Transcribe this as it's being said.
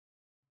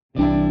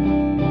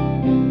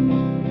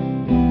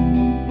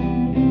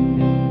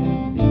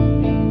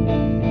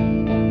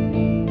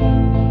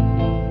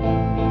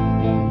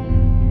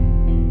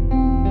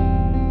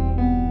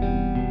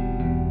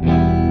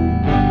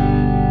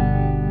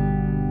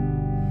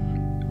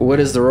What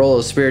is the role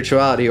of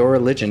spirituality or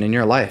religion in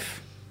your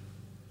life?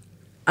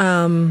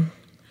 Well,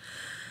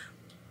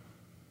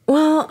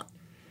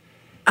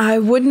 I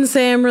wouldn't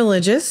say I'm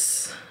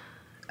religious.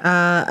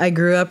 I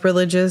grew up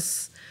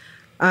religious.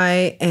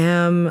 I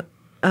am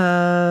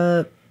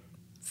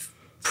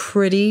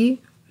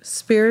pretty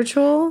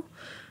spiritual,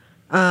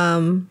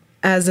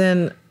 as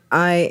in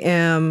I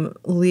am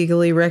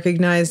legally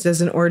recognized as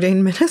an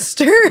ordained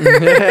minister.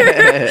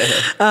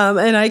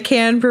 And I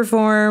can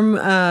perform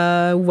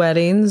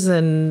weddings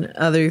and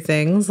other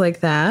things like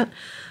that.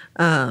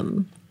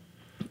 I'm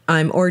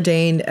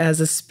ordained as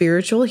a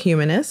spiritual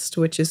humanist,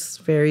 which is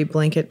a very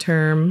blanket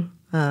term.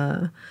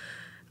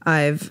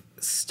 I've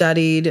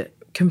studied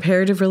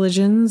comparative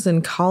religions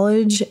in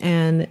college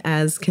and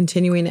as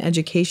continuing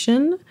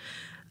education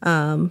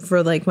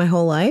for like my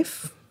whole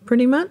life,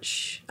 pretty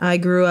much. I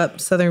grew up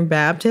Southern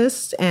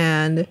Baptist,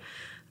 and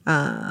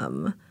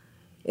now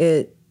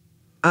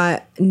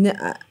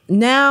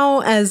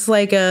as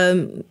like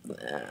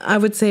I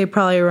would say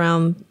probably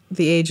around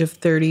the age of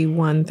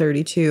 31,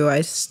 32,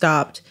 I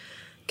stopped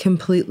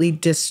completely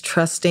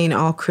distrusting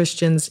all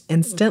Christians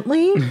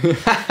instantly.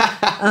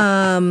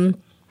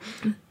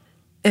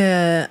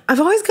 I've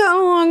always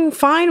gotten along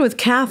fine with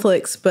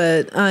Catholics,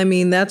 but I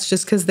mean, that's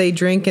just because they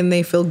drink and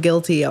they feel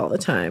guilty all the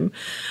time.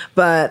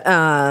 But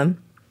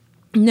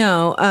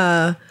no,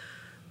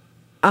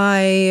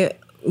 I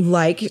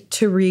like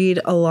to read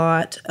a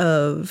lot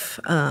of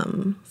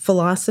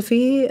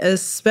philosophy,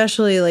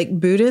 especially like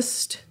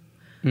Buddhist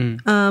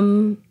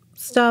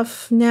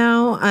stuff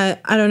now. I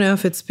don't know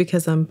if it's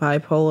because I'm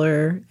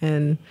bipolar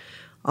and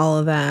all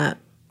of that,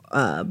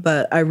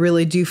 but I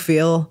really do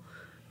feel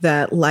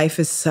that life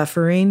is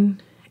suffering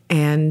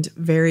and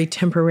very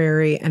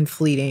temporary and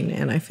fleeting.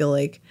 And I feel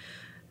like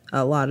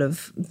a lot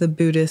of the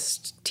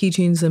Buddhist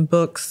teachings and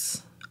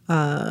books,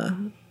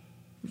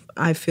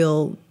 I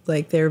feel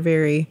like they're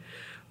very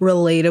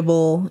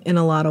relatable in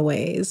a lot of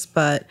ways.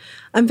 But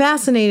I'm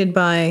fascinated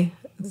by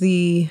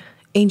the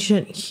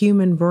ancient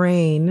human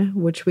brain,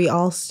 which we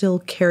all still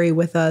carry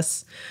with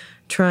us,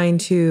 trying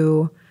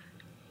to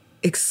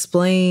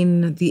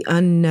explain the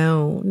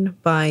unknown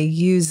by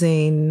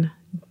using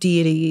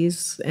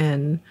deities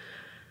and,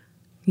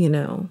 you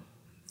know,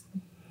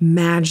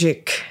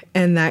 magic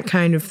and that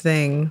kind of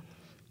thing.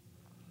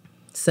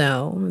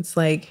 So it's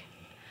like,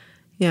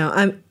 you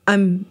know,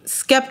 I'm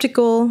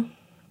skeptical,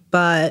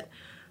 but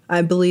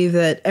I believe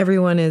that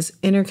everyone is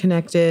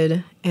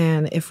interconnected,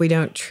 and if we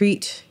don't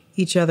treat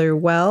each other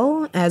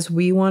well as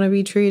we want to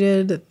be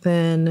treated,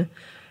 then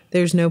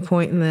there's no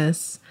point in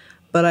this.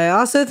 But I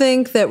also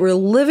think that we're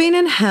living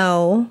in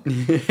hell,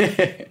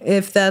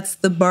 if that's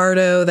the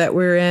bardo that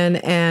we're in,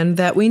 and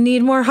that we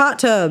need more hot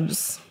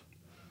tubs.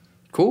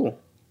 Cool.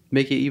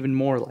 Make it even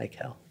more like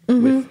hell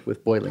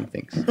with boiling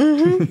things.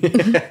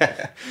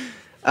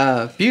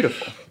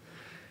 Beautiful.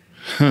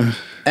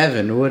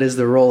 Evan, what is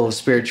the role of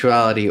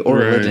spirituality or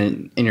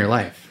religion in your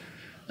life?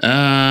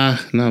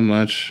 Not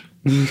much.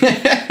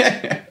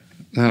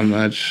 Not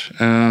much.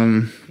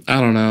 I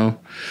don't know.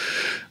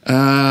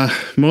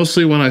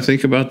 Mostly when I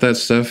think about that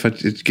stuff,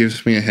 it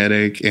gives me a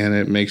headache and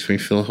it makes me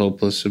feel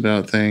hopeless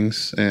about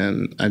things.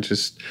 And I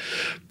just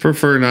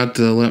prefer not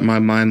to let my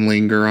mind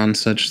linger on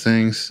such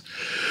things.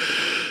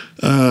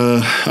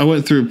 I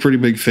went through a pretty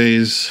big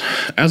phase,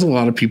 as a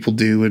lot of people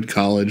do in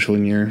college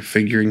when you're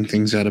figuring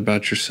things out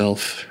about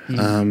yourself,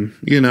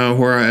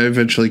 where I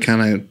eventually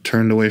kind of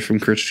turned away from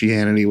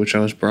Christianity, which I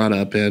was brought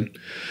up in.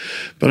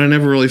 But I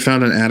never really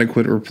found an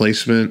adequate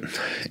replacement.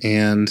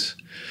 And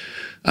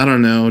I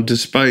don't know,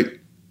 despite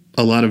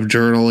a lot of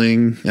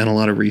journaling and a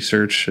lot of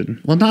research,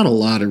 not a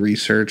lot of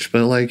research,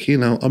 but like,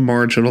 a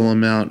marginal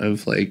amount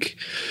of like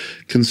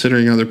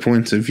considering other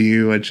points of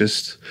view,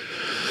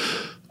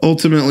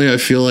 ultimately, I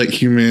feel like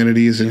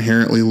humanity is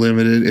inherently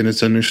limited in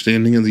its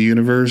understanding of the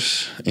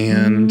universe.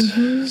 And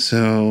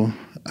so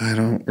I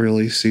don't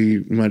really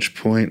see much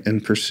point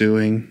in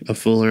pursuing a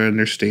fuller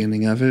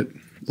understanding of it.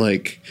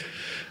 Like,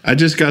 I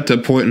just got to a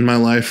point in my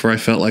life where I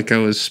felt like I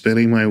was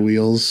spinning my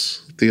wheels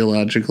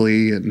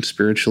theologically and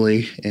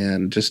spiritually,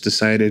 and just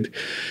decided,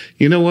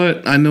 you know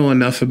what? I know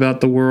enough about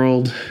the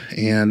world,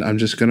 and I'm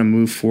just going to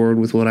move forward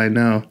with what I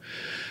know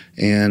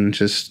and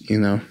just,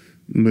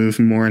 move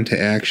more into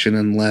action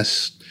and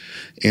less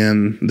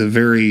in the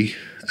very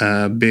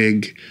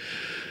big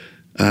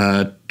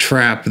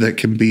trap that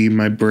can be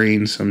my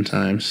brain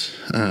sometimes.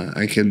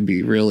 I can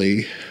be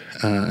really,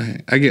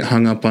 I get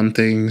hung up on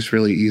things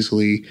really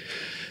easily,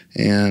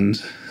 and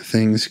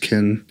things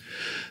can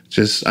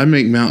I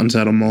make mountains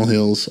out of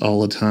molehills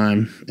all the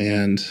time.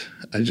 And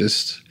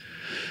it's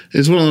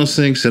one of those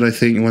things that I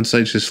think once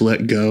I just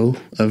let go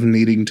of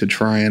needing to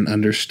try and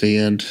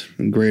understand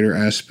greater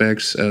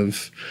aspects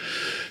of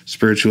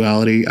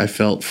spirituality, I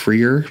felt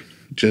freer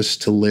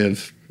just to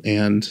live.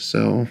 And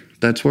so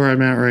that's where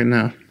I'm at right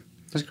now.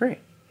 That's great.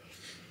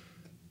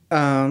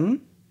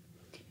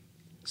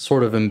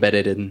 Sort of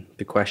embedded in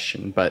the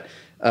question, but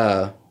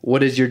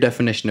what is your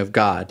definition of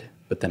God?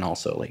 But then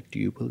also, like, do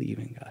you believe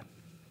in God?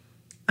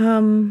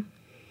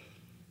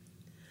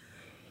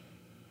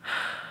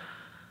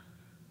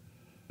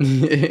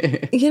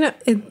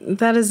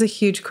 That is a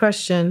huge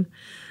question.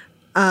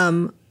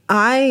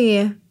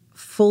 I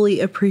fully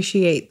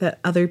appreciate that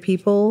other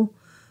people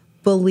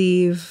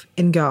believe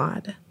in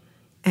God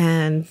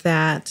and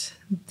that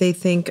they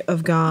think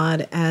of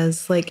God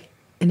as like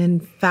an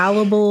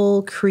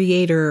infallible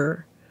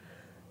creator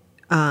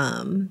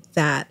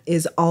that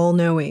is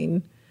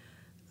all-knowing.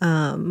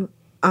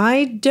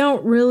 I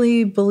don't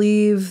really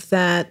believe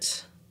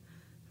that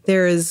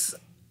there is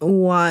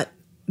what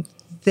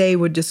they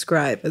would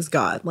describe as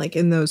God, like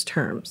in those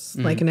terms,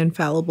 like an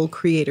infallible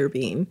creator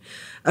being,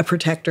 a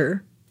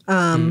protector.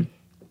 I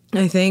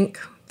think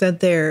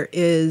that there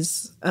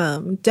is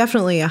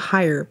definitely a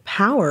higher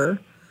power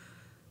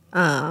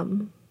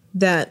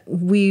that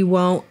we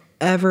won't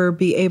ever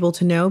be able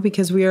to know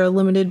because we are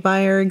limited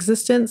by our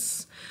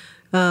existence.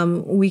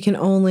 We can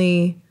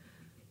only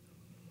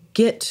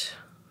get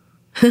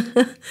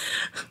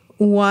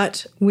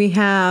what we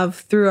have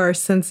through our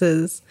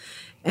senses,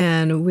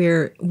 and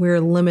we're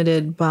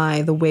limited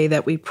by the way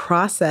that we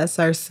process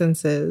our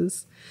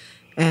senses.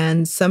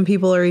 And some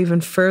people are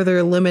even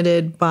further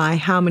limited by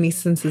how many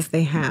senses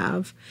they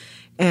have.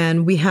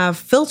 And we have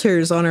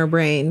filters on our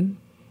brain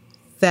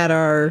that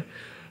are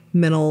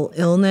mental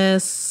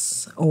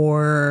illness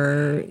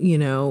or,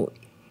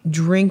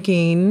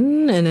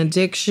 drinking and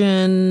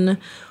addiction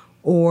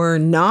or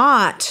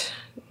not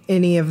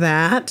any of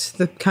that,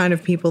 the kind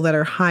of people that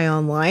are high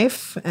on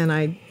life, and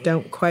I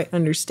don't quite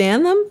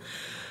understand them.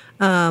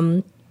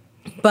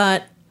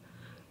 But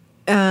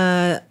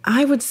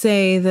I would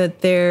say that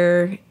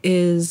there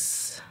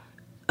is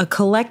a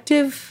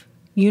collective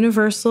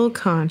universal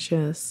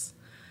conscious,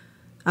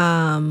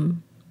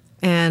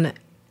 and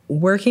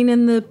working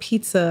in the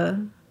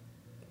pizza,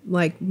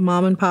 like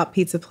mom and pop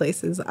pizza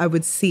places, I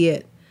would see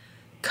it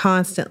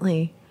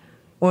constantly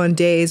on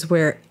days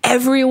where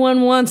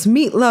everyone wants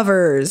meat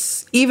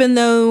lovers, even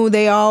though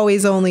they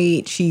always only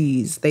eat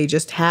cheese. They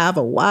just have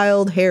a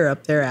wild hair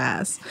up their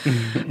ass.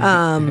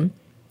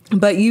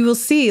 But you will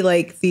see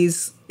like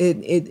these,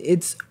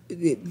 it's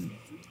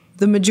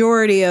the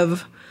majority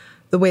of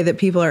the way that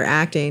people are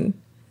acting,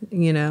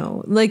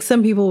 like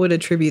some people would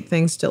attribute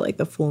things to like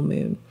the full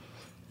moon,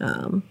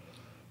 that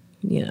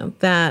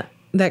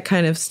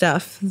kind of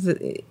stuff.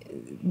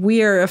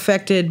 We are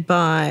affected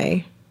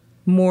by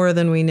more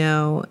than we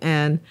know.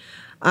 And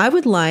I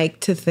would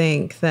like to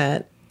think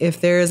that if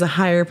there is a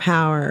higher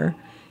power,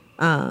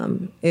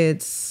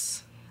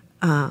 it's,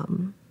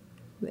 and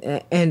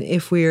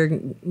if we're,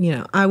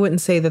 I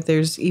wouldn't say that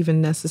there's even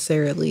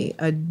necessarily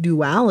a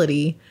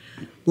duality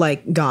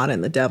like God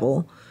and the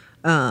devil,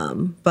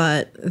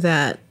 but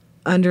that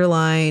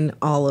underlying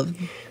all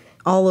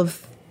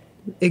of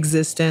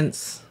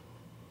existence,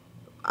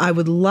 I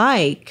would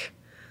like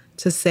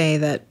to say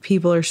that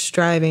people are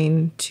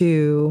striving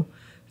to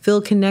feel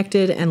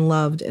connected and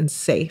loved and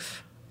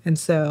safe. And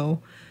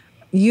so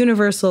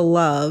universal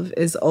love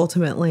is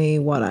ultimately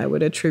what I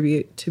would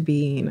attribute to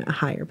being a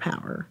higher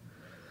power.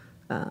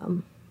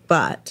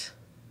 But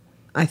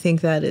I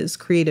think that is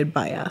created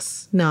by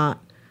us, not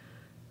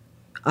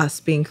us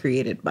being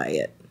created by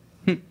it.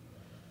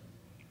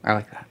 I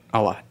like that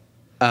a lot.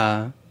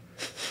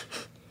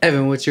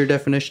 Evan, what's your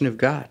definition of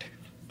God?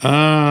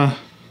 Don't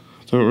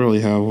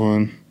really have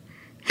one.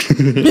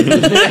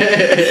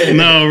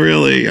 No,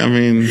 really. I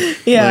mean,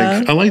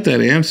 Yeah. I like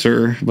that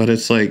answer, but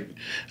it's like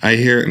I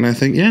hear it and I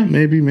think, yeah,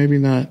 maybe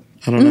not.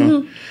 I don't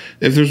know.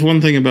 If there's one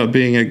thing about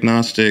being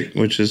agnostic,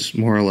 which is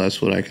more or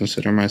less what I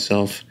consider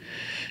myself,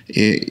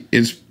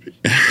 it's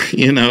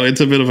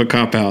it's a bit of a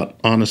cop out,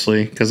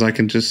 honestly, because I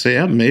can just say,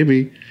 yeah,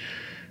 maybe,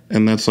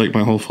 and that's like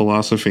my whole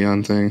philosophy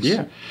on things.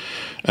 Yeah.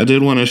 I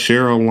did want to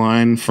share a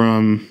line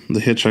from The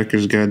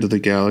Hitchhiker's Guide to the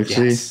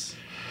Galaxy. Yes.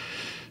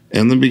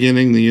 In the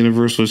beginning, the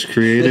universe was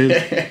created.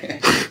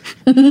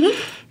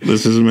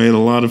 This has made a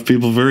lot of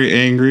people very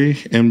angry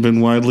and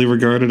been widely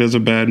regarded as a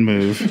bad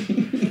move.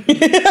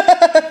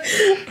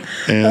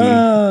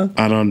 And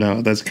I don't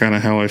know. That's kind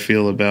of how I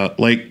feel about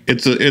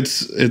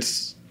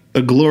it's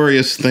a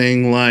glorious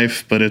thing,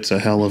 life, but it's a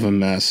hell of a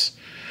mess.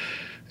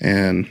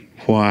 And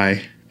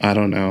why? I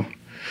don't know.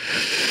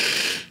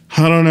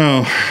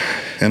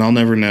 And I'll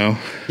never know.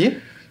 Yeah.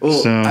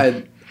 Well,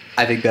 So-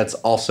 I think that's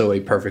also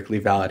a perfectly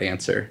valid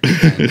answer.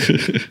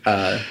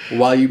 And,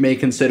 while you may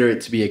consider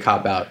it to be a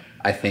cop-out,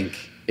 I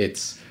think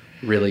it's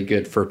really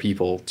good for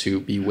people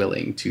to be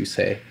willing to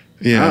say,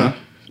 Yeah.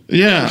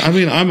 Yeah, I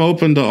mean, I'm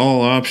open to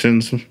all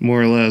options,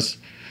 more or less.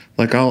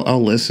 Like,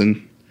 I'll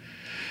listen.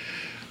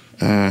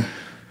 I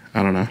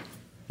don't know.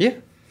 yeah,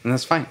 and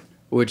that's fine.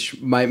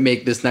 Which might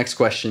make this next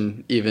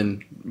question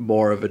even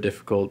more of a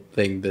difficult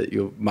thing that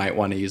you might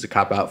want to use a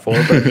cop-out for.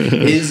 But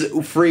is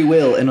free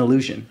will an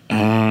illusion?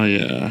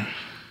 Yeah.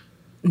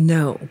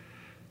 No.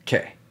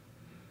 Okay.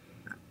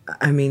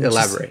 I mean,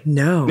 Elaborate.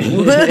 No.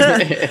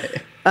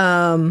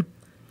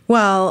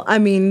 Well, I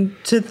mean,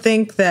 to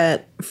think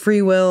that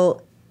free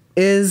will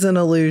is an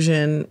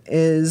illusion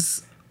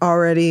is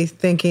already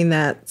thinking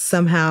that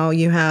somehow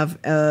you have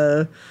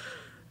a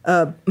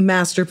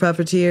master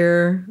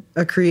puppeteer,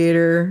 a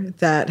creator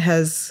that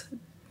has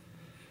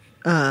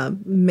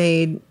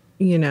made,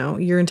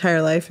 your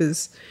entire life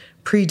is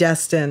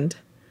predestined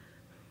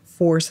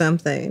for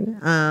something.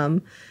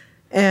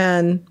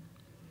 And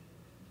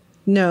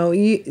no,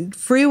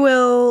 free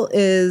will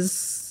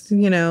is,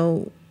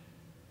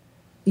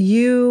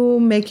 you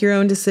make your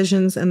own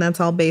decisions, and that's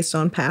all based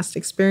on past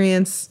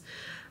experience,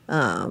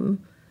 and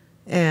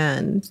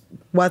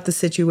what the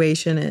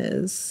situation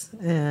is.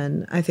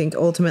 And I think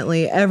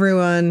ultimately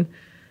everyone,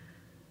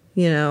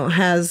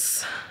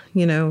 has,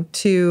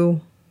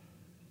 two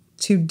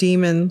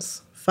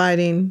demons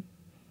fighting.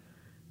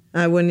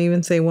 I wouldn't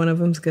even say one of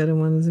them's good and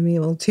one is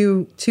evil.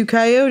 Two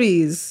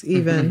coyotes,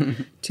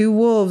 even. Two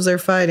wolves are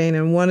fighting,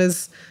 and one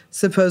is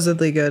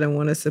supposedly good and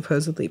one is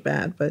supposedly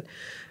bad. But,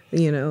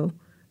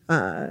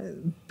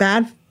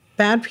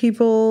 bad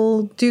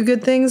people do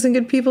good things and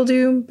good people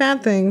do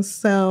bad things.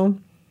 So,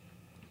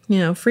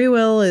 free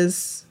will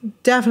is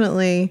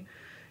definitely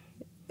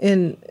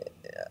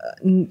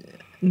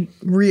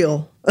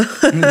real.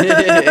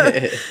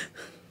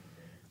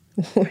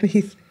 What do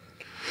you think?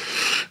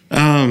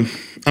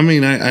 I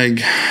mean,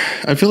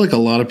 I feel like a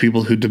lot of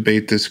people who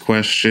debate this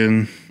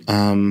question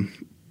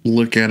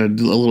look at it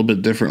a little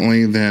bit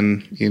differently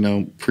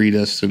than,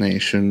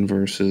 predestination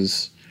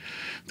versus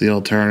the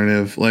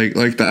alternative. Like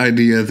the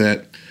idea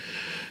that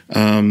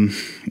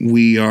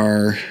we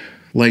are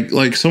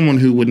like someone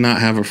who would not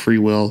have a free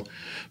will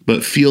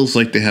but feels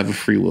like they have a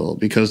free will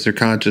because they're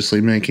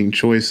consciously making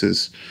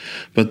choices,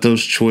 but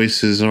those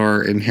choices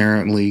are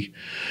inherently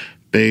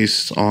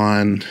based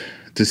on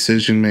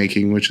decision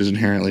making, which is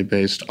inherently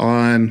based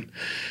on,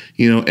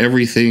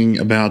 everything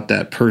about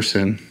that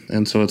person.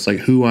 And so it's like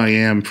who I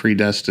am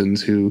predestined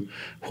to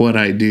what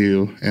I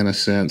do in a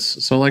sense.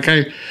 So like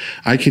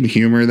I can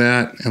humor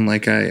that, and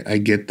like I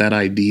get that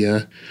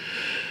idea.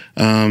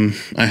 I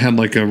had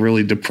like a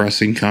really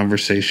depressing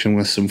conversation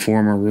with some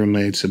former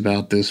roommates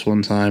about this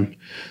one time.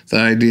 The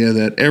idea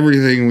that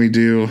everything we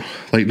do,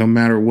 like no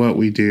matter what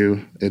we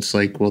do, it's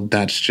like, well,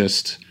 that's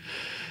just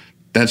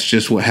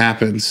what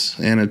happens,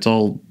 and it's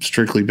all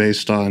strictly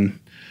based on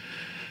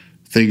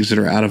things that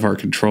are out of our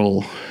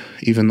control,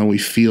 even though we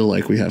feel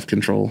like we have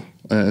control.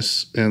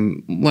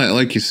 And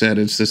like you said,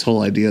 it's this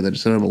whole idea that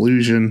it's an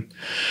illusion.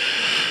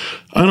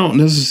 I don't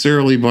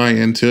necessarily buy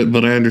into it,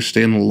 but I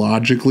understand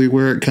logically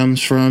where it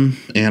comes from,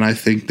 and I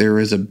think there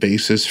is a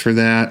basis for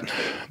that.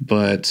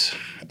 But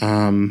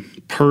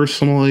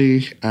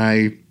personally,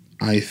 I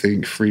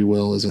think free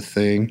will is a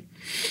thing.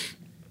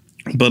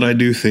 But I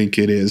do think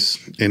it is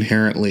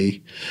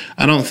inherently,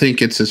 I don't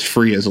think it's as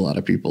free as a lot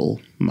of people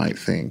might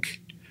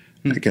think,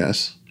 I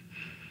guess.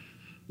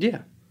 Yeah.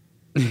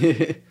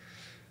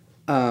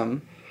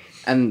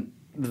 And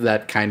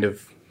that kind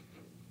of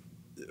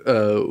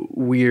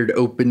weird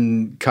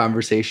open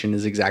conversation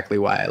is exactly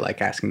why I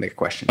like asking the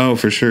question. Oh,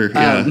 for sure.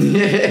 Yeah.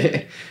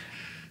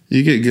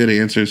 You get good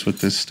answers with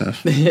this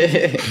stuff.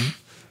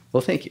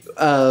 Well, thank you.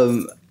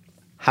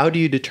 How do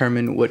you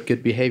determine what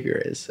good behavior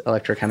is?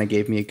 Electra kind of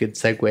gave me a good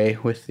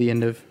segue with the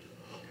end of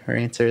her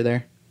answer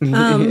there.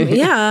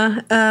 Yeah.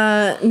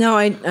 No,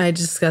 I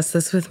discuss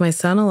this with my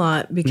son a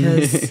lot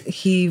because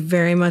he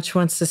very much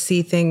wants to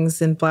see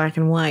things in black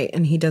and white,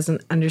 and he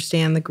doesn't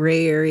understand the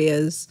gray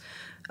areas.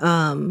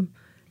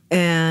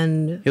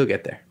 And he'll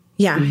get there.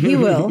 Yeah, he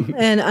will.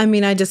 And I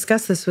mean, I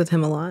discuss this with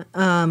him a lot.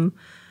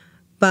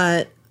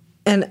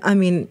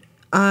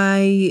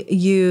 I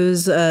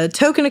use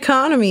token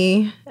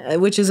economy,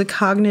 which is a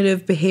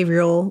cognitive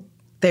behavioral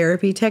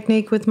therapy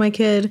technique with my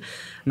kid,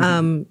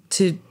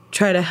 to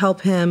try to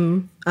help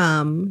him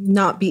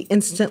not be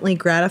instantly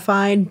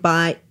gratified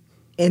by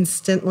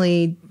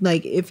instantly,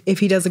 like if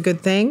he does a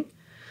good thing,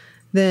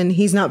 then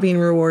he's not being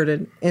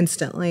rewarded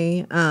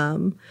instantly.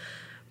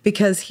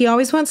 Because he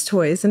always wants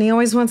toys, and he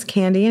always wants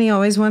candy, and he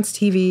always wants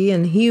TV,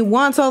 and he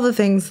wants all the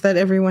things that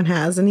everyone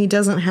has, and he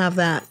doesn't have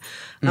that.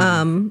 He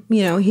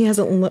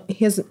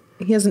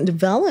hasn't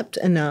developed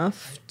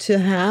enough to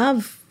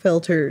have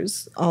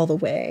filters all the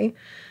way,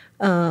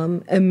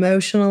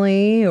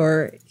 emotionally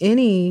or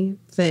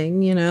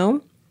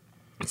anything,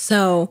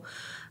 So,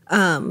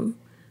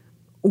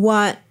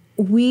 what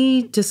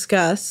we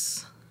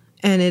discuss,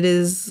 and it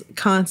is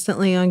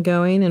constantly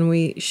ongoing, and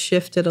we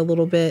shift it a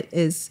little bit,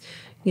 is,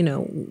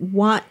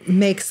 what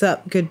makes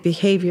up good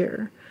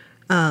behavior?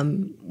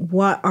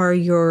 What are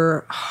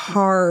your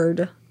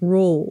hard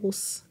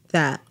rules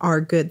that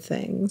are good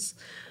things?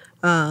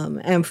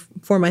 And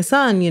for my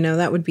son,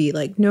 that would be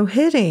like no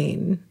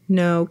hitting,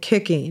 no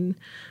kicking,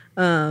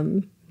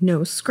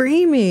 no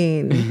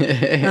screaming,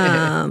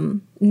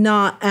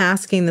 not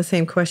asking the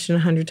same question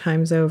 100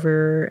 times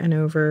over and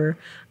over,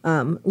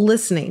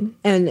 listening.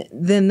 And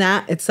then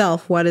that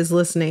itself, what is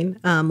listening?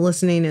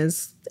 Listening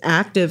is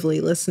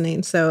actively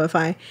listening. So if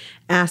I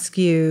ask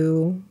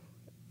you,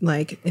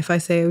 like if I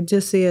say,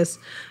 Odysseus,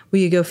 will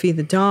you go feed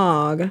the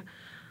dog?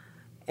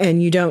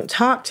 And you don't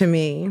talk to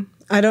me,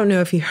 I don't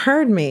know if you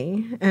heard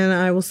me. And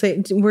I will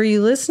say, were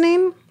you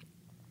listening?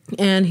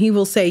 And he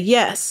will say,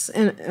 yes.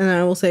 And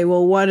I will say,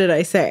 well, what did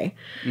I say?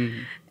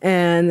 Mm-hmm.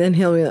 And then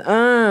he'll be like,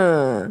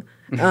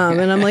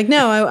 And I'm like,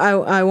 no,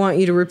 I want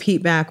you to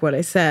repeat back what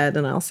I said,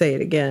 and I'll say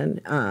it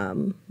again.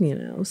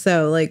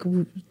 So like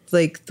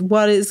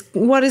what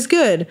is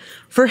good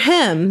for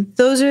him?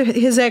 Those are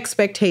his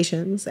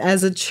expectations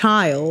as a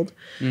child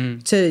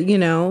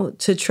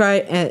to try,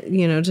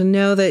 to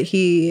know that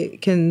he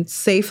can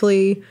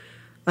safely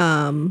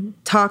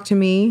talk to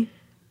me,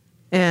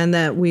 and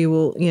that we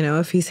will,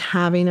 if he's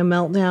having a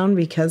meltdown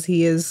because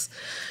he is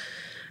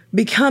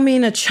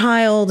becoming a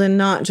child and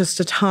not just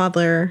a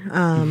toddler.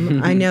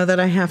 I know that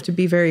I have to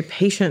be very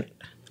patient,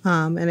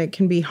 and it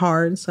can be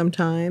hard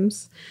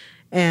sometimes.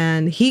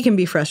 And he can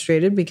be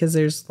frustrated because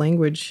there's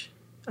language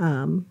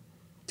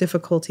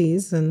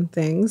difficulties and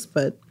things.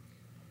 But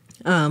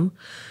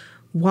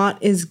what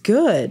is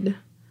good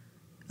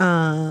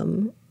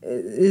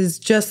is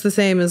just the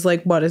same as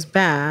like what is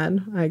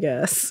bad, I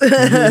guess.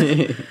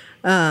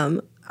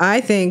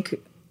 I think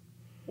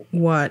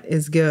what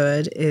is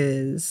good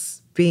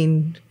is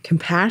being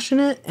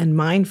compassionate and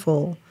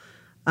mindful,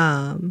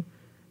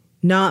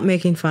 not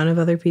making fun of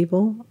other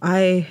people.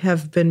 I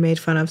have been made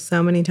fun of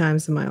so many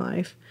times in my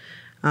life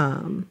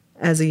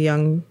as a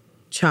young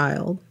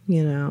child,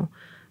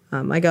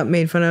 I got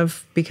made fun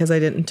of because I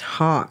didn't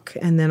talk,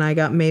 and then I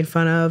got made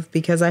fun of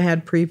because I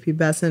had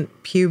prepubescent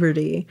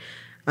puberty.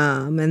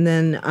 And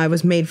then I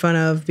was made fun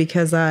of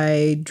because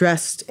I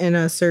dressed in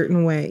a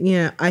certain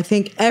way. I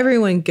think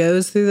everyone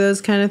goes through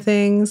those kind of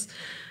things,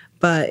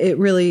 but it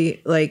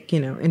really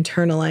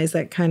internalized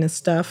that kind of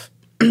stuff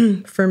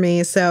for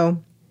me.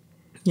 So,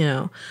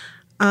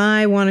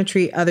 I want to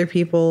treat other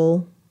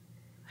people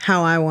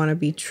how I want to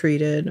be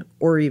treated,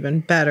 or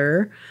even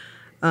better.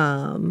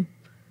 And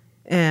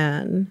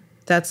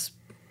that's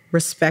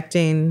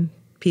respecting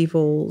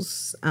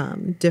people's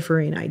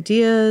differing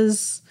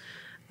ideas,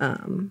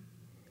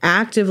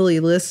 actively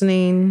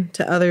listening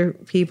to other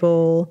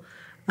people.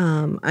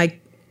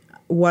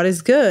 What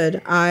is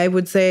good? I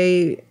would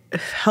say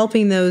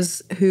helping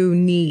those who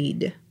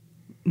need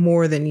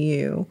more than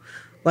you.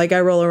 Like,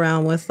 I roll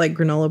around with like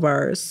granola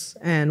bars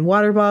and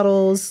water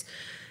bottles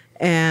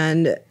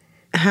and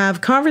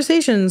have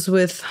conversations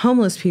with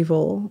homeless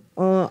people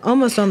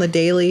almost on the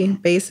daily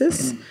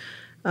basis.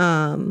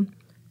 And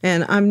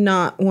I'm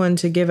not one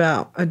to give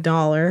out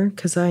 $1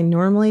 because I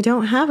normally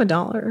don't have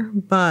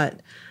 $1,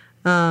 but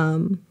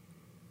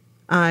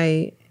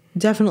I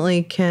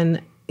definitely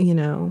can,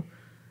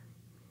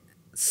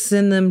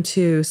 send them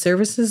to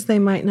services they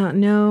might not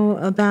know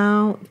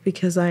about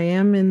because I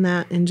am in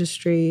that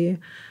industry.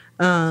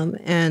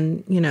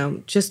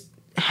 And, just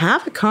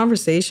have a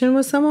conversation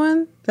with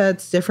someone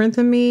that's different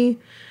than me.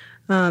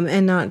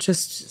 And not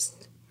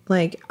just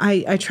like,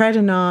 I try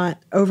to not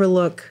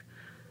overlook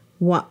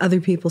what other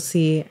people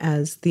see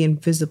as the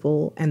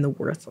invisible and the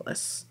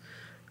worthless.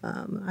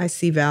 I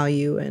see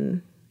value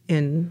in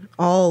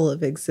all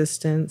of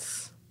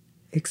existence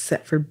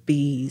except for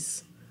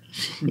bees.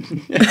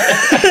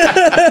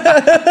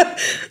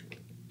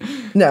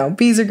 No,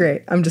 bees are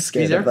great. I'm just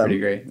scared of them.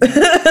 Bees are pretty great.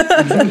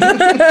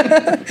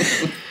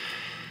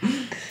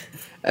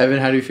 Evan,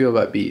 how do you feel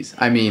about bees?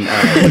 I mean,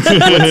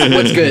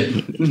 what's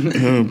good?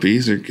 Oh,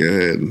 bees are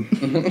good.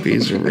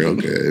 Bees are real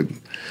good.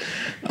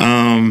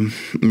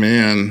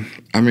 Man,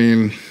 I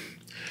mean,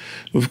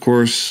 of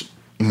course,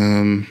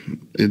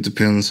 it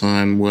depends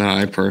on what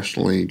I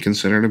personally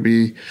consider to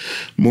be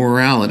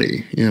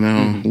morality,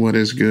 what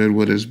is good,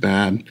 what is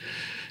bad.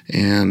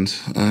 And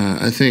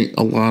I think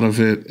a lot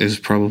of it is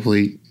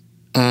probably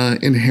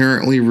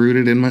inherently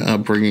rooted in my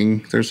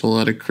upbringing. There's a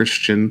lot of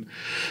Christian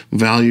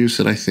values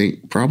that I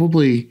think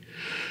probably,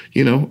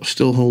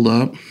 still hold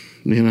up.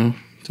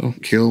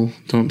 Don't kill,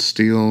 don't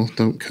steal,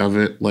 don't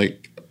covet.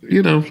 Like,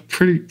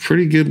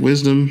 pretty good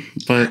wisdom.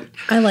 But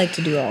I like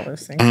to do all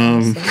those things.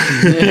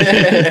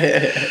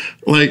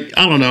 Like,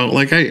 I don't know.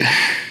 Like,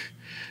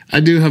 I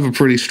do have a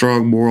pretty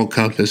strong moral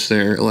compass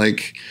there.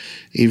 Like,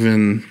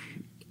 even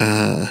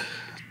I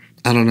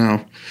don't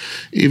know,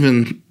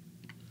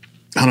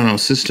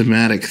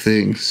 systematic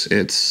things.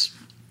 It's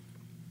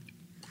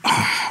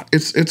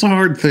a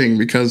hard thing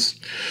because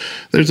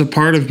there's a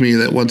part of me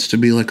that wants to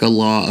be like a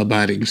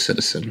law-abiding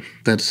citizen.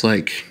 That's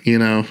like,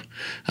 I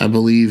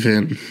believe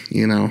in,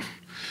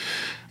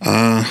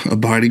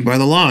 abiding by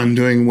the law and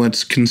doing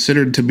what's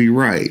considered to be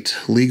right,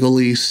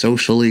 legally,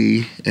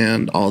 socially,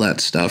 and all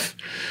that stuff.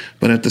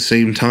 But at the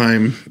same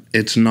time,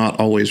 it's not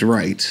always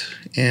right.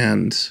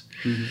 And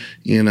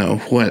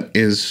what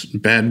is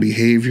bad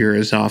behavior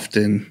is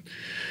often,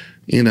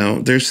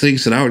 there's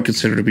things that I would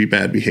consider to be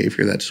bad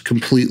behavior that's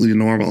completely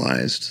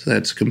normalized,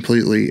 that's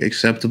completely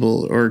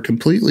acceptable, or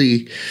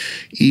completely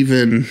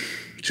even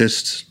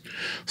just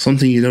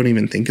something you don't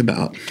even think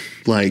about.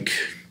 Like,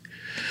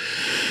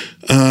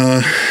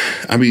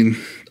 I mean,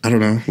 I don't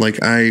know. Like,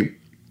 I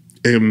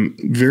am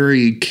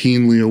very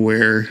keenly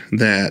aware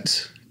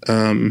that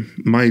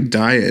my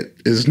diet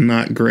is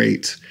not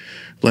great.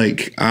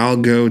 Like, I'll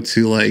go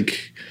to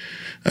like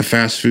a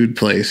fast food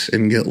place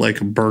and get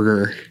like a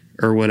burger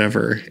or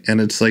whatever,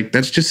 and it's like,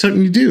 that's just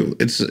something you do.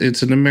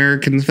 It's an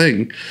American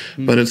thing.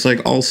 But it's like,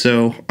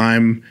 also,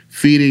 I'm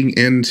feeding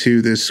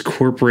into this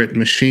corporate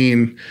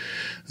machine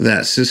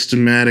that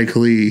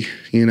systematically,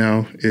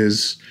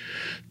 is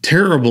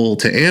terrible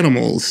to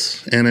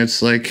animals, and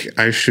it's like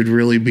I should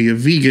really be a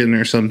vegan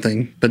or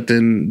something. But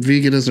then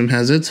veganism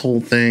has its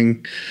whole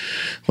thing.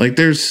 Like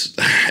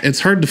it's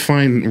hard to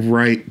find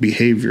right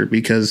behavior,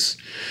 because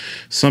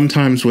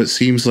sometimes what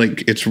seems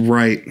like it's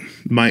right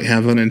might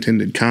have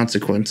unintended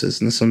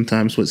consequences, and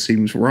sometimes what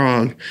seems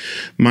wrong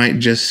might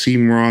just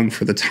seem wrong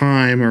for the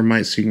time, or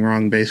might seem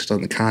wrong based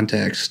on the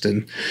context.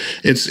 And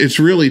it's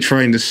really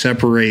trying to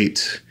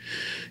separate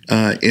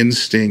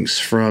instincts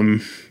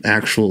from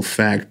actual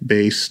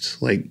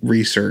fact-based like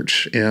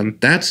research,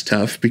 and that's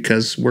tough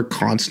because we're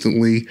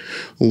constantly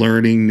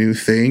learning new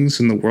things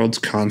and the world's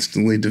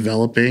constantly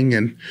developing,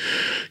 and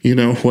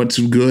what's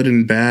good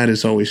and bad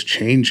is always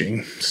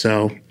changing.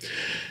 So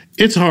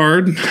it's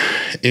hard,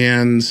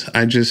 and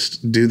I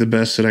just do the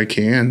best that I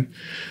can,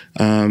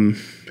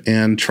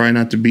 and try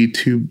not to be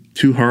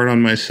too hard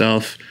on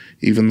myself,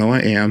 even though I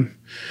am.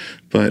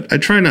 But I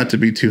try not to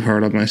be too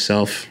hard on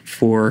myself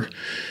for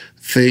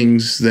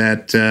things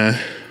that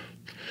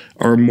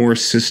are more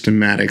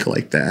systematic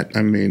like that.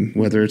 I mean,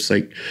 whether it's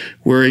like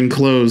wearing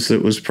clothes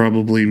that was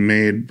probably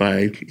made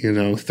by,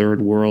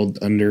 third world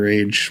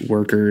underage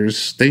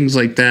workers, things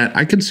like that.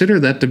 I consider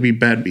that to be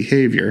bad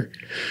behavior.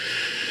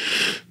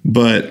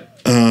 But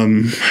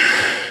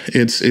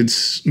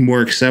it's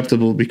more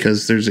acceptable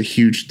because there's a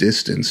huge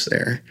distance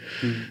there.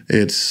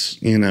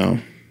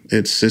 Mm.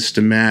 It's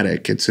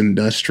systematic, it's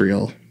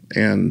industrial,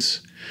 and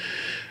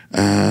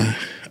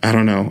I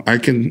don't know. I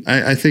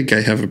think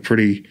I have a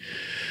pretty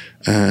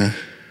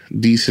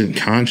decent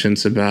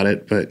conscience about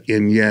it,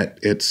 and yet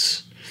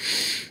it's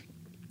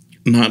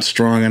not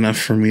strong enough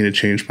for me to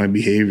change my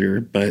behavior.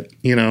 But,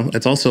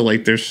 it's also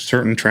like there's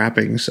certain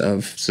trappings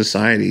of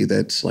society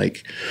that's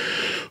like,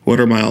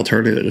 what are my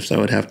alternatives? I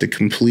would have to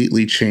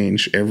completely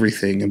change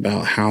everything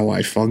about how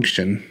I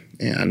function.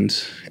 And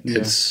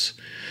it's,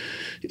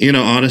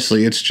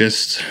 honestly, it's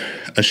just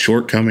a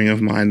shortcoming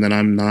of mine that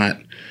I'm not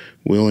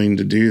willing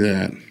to do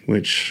that,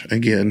 which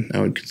again I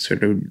would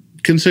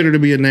consider to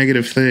be a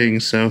negative thing.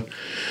 So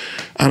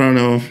I don't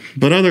know,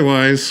 but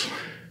otherwise,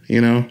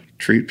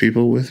 treat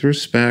people with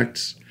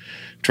respect,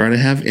 try to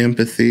have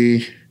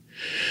empathy.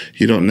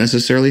 You don't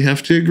necessarily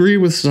have to agree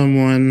with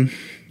someone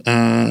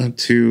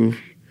to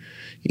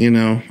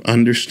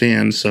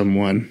understand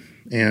someone.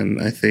 And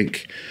I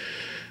think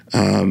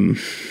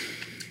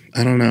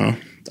I don't know,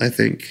 I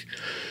think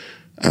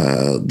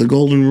the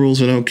golden rule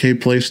is an okay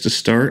place to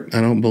start.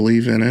 I don't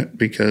believe in it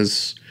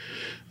because,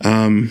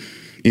 how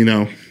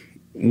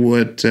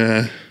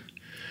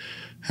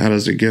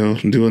does it go?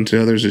 Do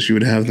unto others as you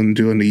would have them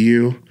do unto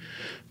you.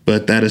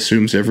 But that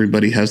assumes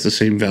everybody has the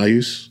same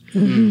values.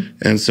 Mm-hmm.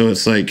 And so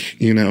it's like,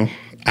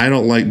 I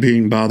don't like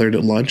being bothered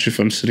at lunch if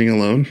I'm sitting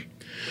alone.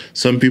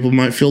 Some people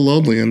might feel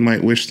lonely and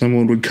might wish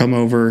someone would come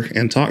over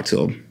and talk to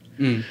them.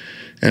 Mm.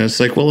 And it's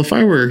like, well, if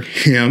I were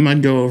him,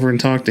 I'd go over and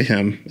talk to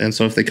him. And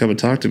so if they come and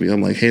talk to me,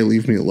 I'm like, hey,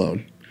 leave me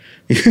alone.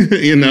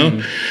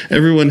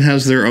 Everyone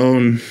has their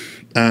own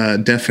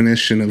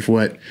definition of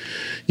what,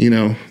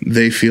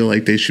 they feel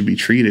like they should be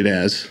treated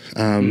as.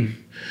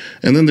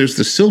 And then there's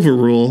the silver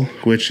rule,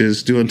 which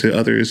is do unto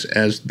others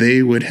as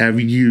they would have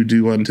you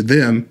do unto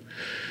them.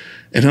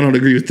 And I don't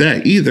agree with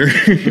that either,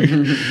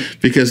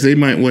 because they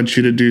might want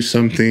you to do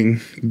something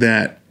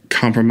that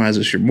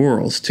compromises your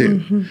morals too.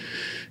 Mm-hmm.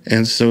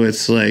 And so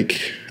it's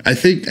like, I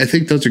think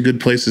those are good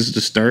places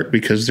to start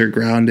because they're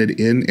grounded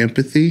in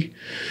empathy,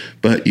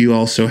 but you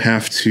also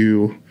have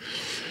to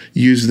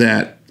use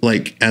that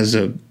like as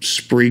a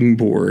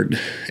springboard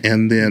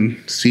and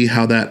then see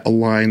how that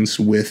aligns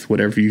with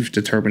whatever you've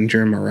determined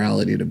your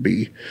morality to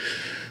be.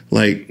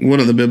 Like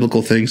one of the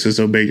biblical things is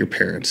obey your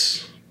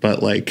parents,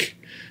 but like,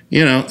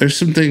 there's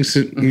some things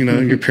that,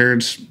 your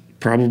parents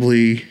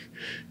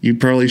you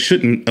probably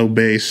shouldn't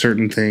obey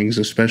certain things,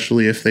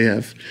 especially if they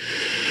have,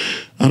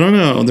 I don't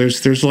know.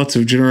 There's lots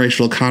of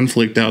generational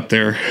conflict out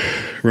there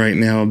right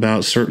now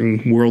about certain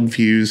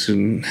worldviews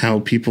and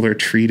how people are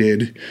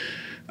treated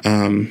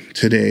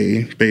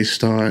today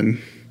based on,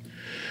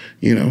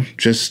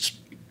 just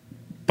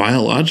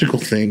biological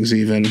things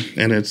even.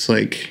 And it's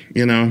like,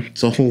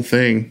 it's a whole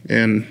thing.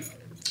 And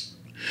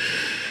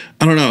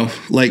I don't know,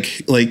 like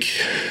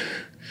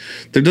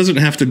there doesn't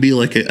have to be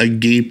like a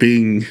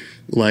gaping,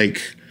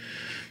 like,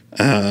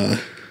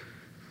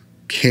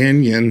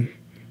 canyon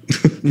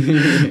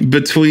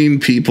between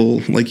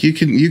people. Like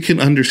you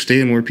can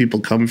understand where people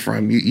come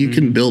from. You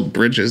can build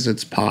bridges.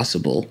 It's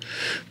possible,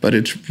 but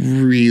it's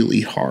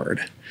really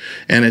hard,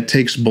 and it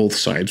takes both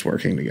sides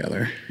working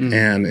together.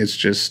 And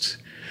it's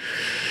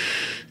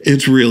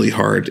really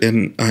hard.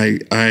 And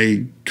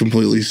I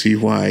completely see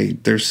why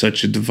there's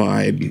such a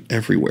divide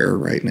everywhere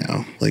right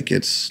now. Like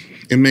it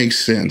makes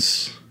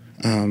sense,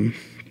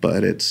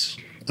 but I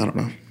don't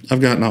know. I've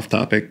gotten off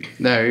topic.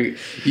 No,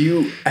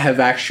 you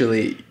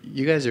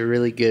guys are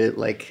really good at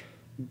like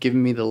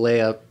giving me the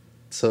layup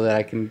so that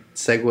I can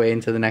segue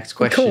into the next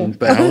question. Cool.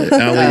 But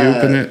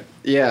alley-ooping it.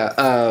 Yeah.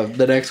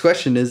 The next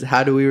question is,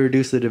 how do we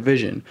reduce the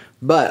division?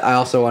 But I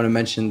also want to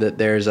mention that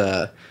there's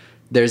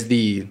there's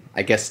the,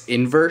 I guess,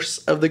 inverse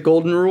of the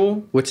golden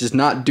rule, which is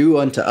not do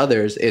unto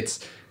others.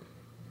 It's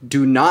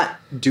do not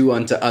do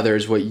unto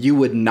others what you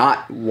would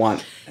not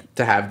want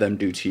to have them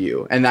do to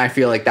you. And I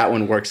feel like that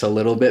one works a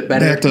little bit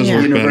better That does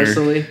work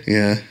universally.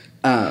 better.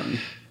 Yeah.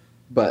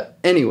 But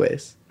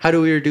anyways, how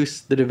do we reduce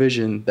the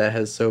division that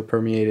has so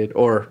permeated,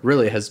 or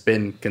really has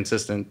been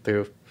consistent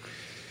through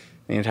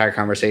the entire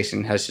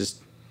conversation, has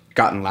just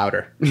gotten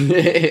louder?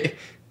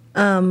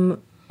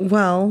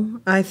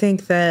 Well, I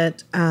think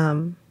that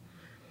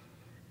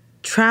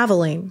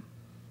traveling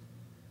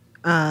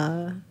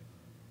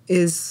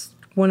is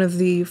one of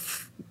the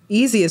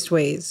easiest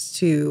ways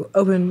to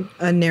open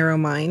a narrow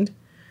mind.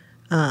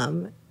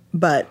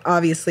 But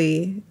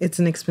obviously, it's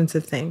an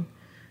expensive thing.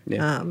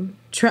 Yeah.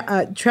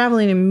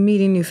 Traveling and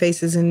meeting new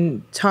faces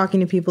and talking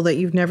to people that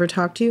you've never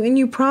talked to and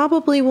you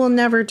probably will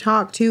never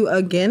talk to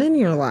again in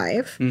your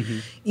life,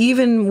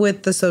 even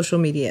with the social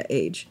media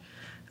age.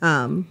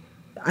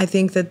 I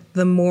think that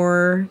the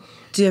more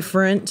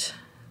different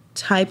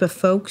type of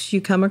folks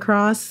you come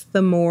across,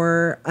 the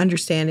more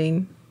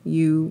understanding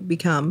you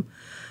become.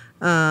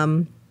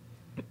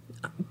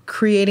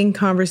 Creating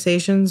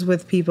conversations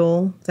with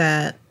people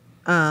that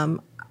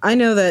I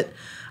know that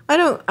I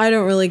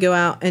don't really go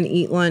out and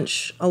eat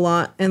lunch a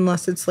lot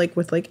unless it's like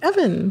with like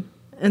Evan.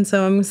 And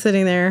so I'm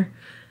sitting there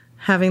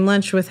having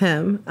lunch with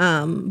him.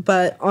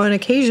 But on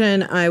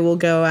occasion I will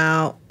go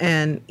out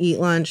and eat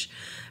lunch.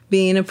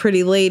 Being a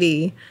pretty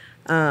lady,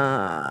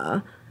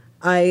 I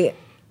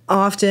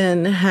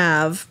often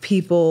have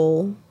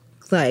people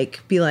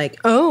be like,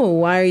 oh,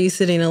 why are you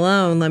sitting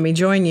alone? Let me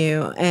join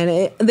you.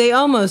 And they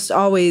almost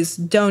always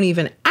don't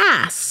even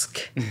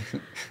ask.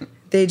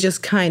 They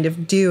just kind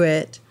of do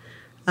it.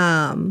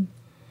 And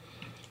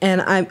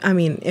I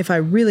mean, if I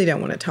really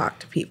don't want to talk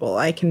to people,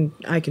 I can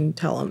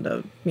tell them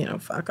to,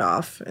 fuck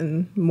off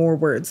in more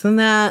words than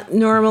that.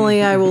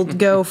 Normally I will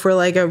go for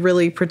like a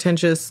really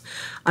pretentious,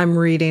 I'm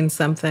reading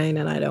something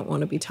and I don't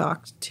want to be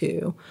talked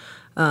to.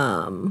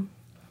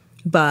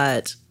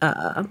 But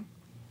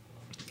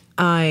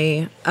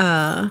I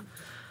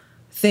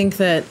think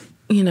that,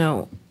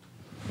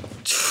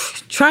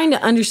 trying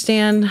to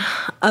understand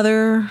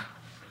other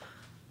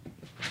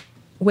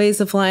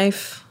ways of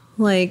life,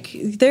 like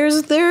there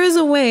is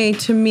a way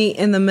to meet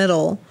in the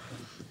middle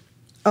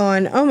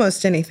on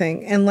almost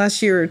anything,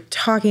 unless you're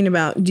talking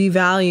about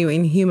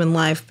devaluing human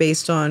life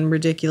based on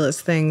ridiculous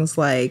things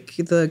like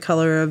the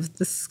color of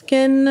the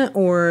skin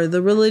or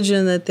the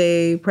religion that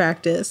they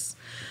practice.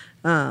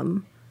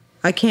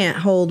 I can't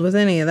hold with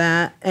any of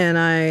that, and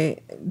I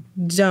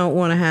don't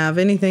want to have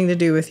anything to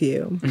do with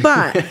you.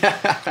 But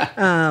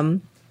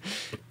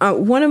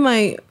one of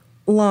my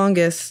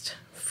longest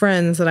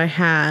friends that I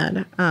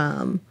had,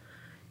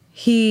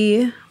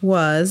 he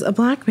was a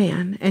black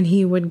man, and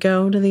he would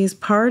go to these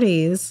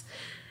parties,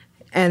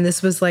 and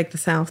this was like the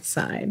South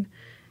Side.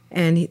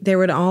 And there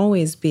would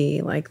always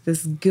be like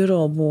this good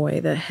old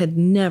boy that had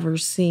never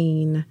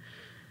seen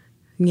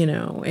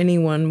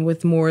anyone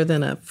with more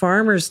than a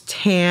farmer's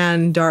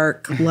tan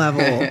dark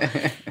level.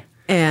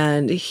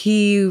 And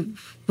he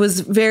was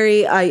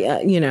very,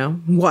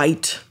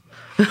 white.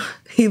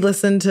 He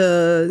listened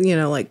to,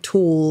 like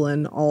Tool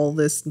and all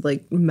this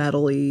like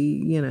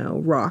metal-y,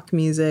 rock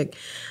music.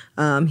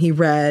 He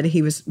read,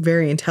 he was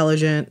very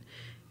intelligent.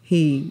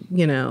 He,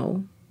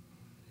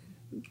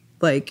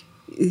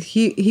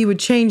 he would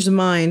change the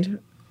mind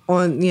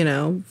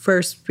on,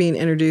 first being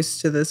introduced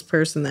to this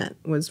person that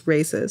was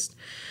racist.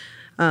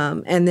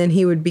 And then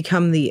he would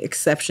become the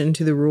exception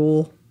to the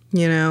rule,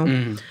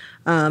 And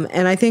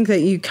I think that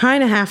you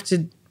kind of have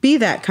to be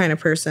that kind of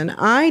person.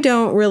 I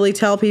don't really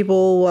tell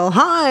people, well,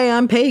 hi,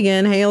 I'm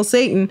pagan, hail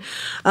Satan.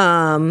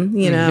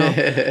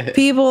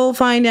 People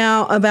find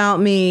out about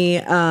me,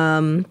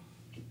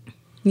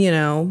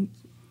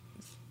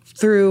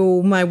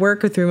 through my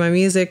work or through my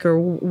music or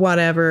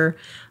whatever.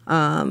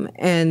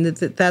 And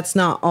that's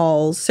not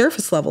all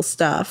surface level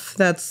stuff.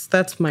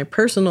 That's my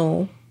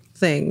personal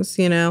things,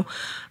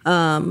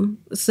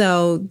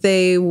 so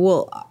they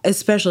will,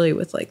 especially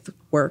with like the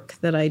work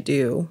that I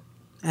do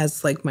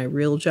as like my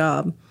real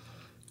job,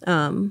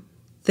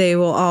 they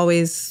will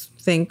always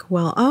think,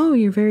 well, oh,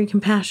 you're very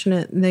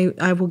compassionate, and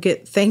I will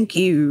get thank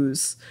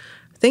yous.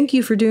 Thank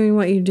you for doing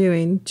what you're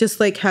doing,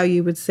 just like how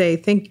you would say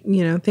thank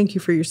you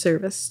for your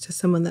service to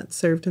someone that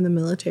served in the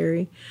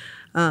military.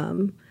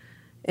 And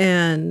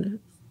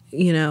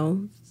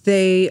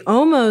they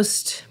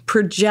almost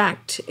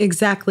project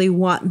exactly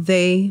what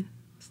they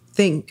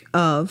think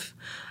of,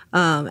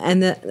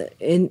 and that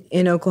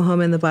in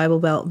Oklahoma in the Bible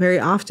Belt very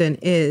often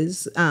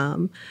is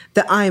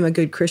that I am a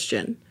good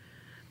Christian.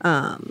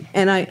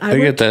 And I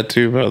get that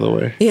too, by the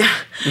way. Yeah.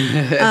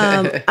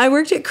 I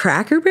worked at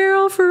Cracker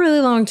Barrel for a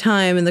really long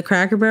time, and the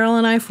Cracker Barrel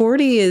in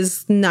I-40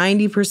 is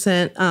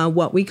 90%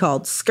 what we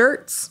called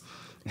skirts.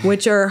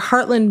 which are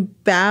Heartland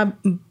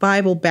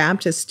Bible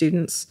Baptist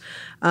students.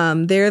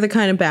 They're the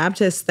kind of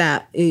Baptists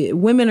that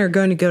women are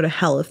going to go to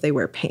hell if they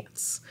wear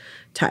pants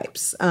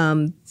types.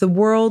 The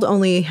world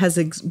only has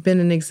been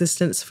in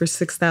existence for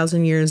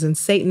 6,000 years, and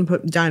Satan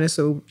put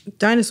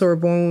dinosaur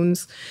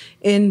bones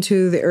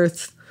into the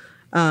earth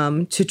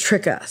to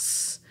trick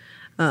us.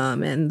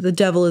 And the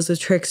devil is a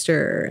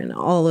trickster and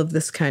all of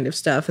this kind of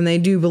stuff. And they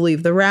do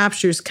believe the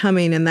rapture's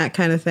coming and that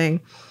kind of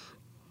thing.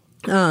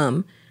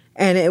 And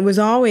it was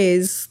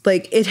always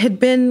like, it had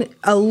been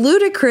a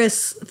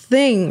ludicrous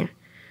thing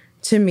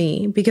to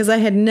me because I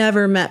had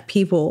never met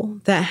people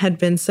that had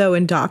been so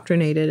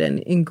indoctrinated and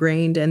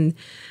ingrained and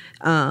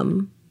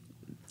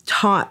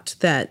taught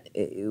that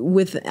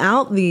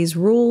without these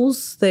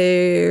rules, we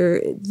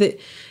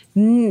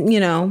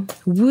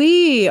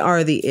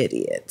are the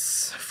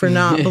idiots for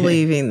not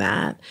believing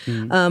that.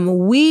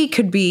 We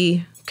could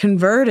be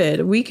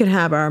converted. We could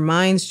have our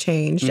minds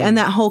changed, and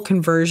that whole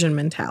conversion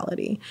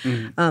mentality.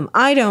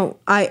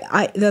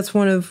 That's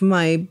one of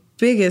my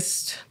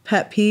biggest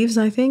pet peeves,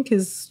 I think,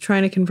 is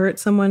trying to convert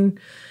someone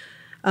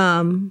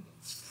to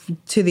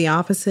the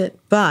opposite.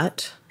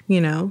 But,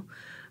 if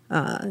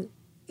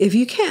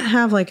you can't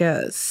have like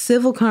a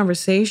civil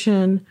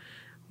conversation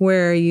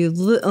where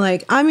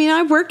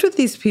I've worked with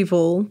these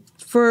people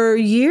for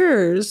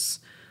years,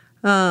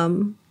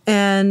 and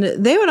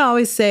they would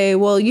always say,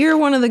 well, you're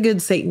one of the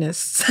good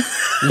Satanists,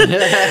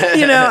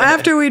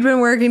 after we'd been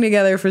working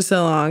together for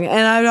so long.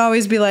 And I'd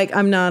always be like,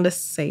 I'm not a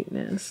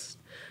Satanist.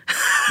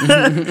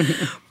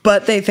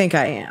 But they think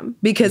I am,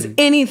 because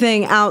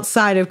anything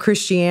outside of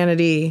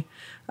Christianity,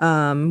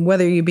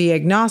 whether you be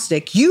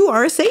agnostic, you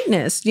are a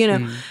Satanist,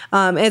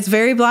 it's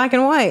very black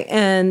and white.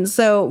 And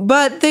so,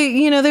 but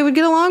they would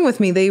get along with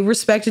me. They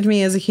respected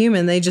me as a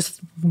human. They just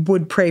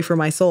would pray for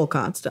my soul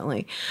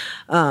constantly.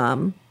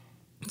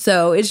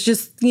 So it's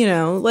just,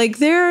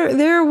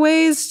 there are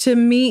ways to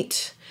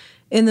meet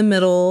in the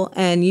middle,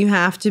 and you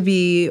have to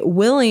be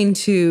willing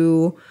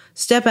to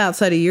step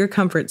outside of your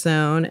comfort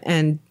zone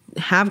and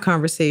have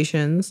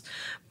conversations,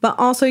 but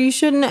also you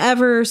shouldn't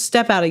ever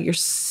step out of your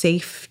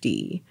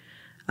safety,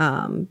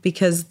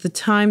 because the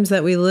times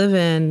that we live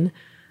in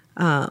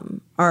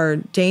are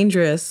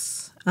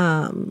dangerous.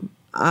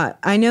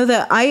 I know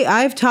that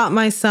I've taught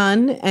my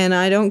son, and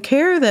I don't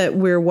care that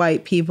we're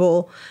white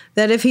people,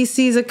 that if he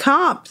sees a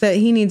cop, that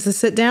he needs to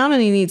sit down and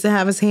he needs to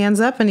have his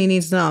hands up and he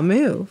needs to not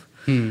move.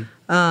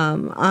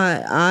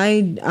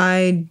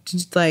 I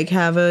just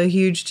have a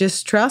huge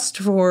distrust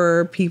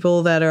for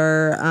people that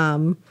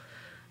are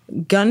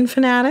gun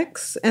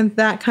fanatics and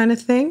that kind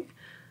of thing.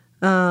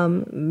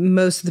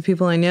 Most of the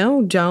people I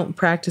know don't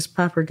practice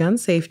proper gun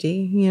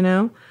safety,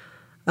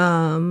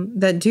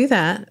 that do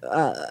that.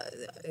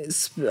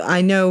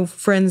 I know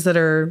friends that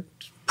are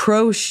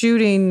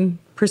pro-shooting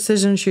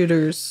precision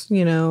shooters,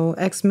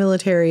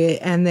 ex-military,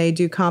 and they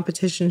do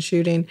competition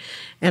shooting,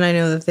 and I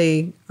know that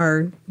they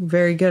are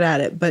very good at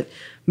it. But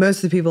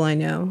most of the people I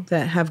know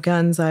that have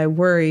guns, I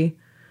worry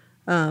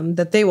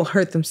that they will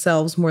hurt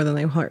themselves more than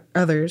they will hurt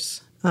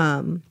others.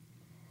 And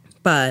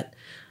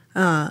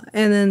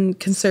then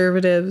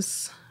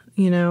conservatives,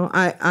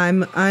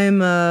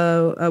 I'm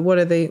a what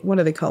do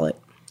they call it?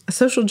 A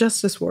social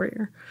justice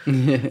warrior.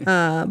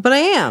 But I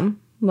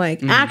am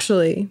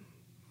actually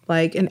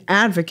an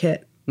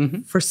advocate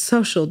for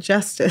social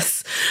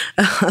justice.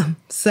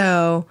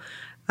 So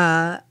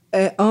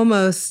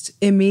almost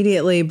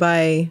immediately,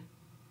 by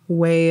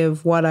way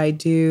of what I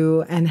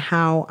do and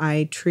how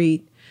I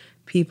treat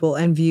people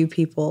and view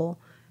people,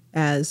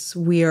 as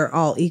we are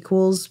all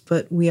equals,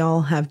 but we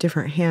all have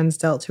different hands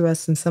dealt to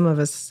us, and some of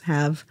us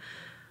have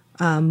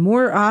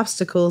more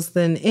obstacles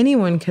than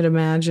anyone could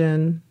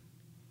imagine,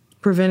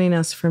 preventing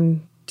us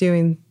from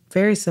doing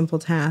very simple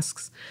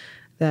tasks,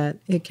 that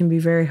it can be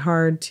very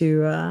hard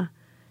to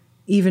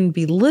even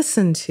be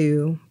listened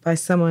to by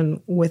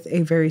someone with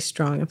a very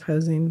strong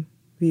opposing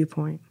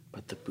viewpoint.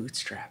 But the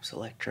bootstraps,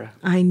 Electra.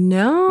 I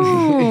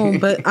know,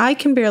 but I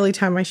can barely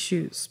tie my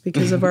shoes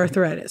because of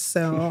arthritis,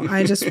 so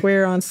I just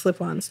wear on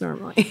slip-ons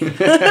normally.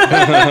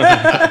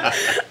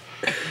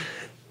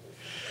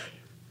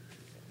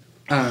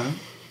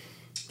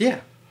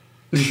 Yeah.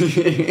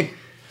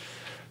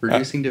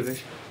 Reducing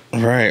division.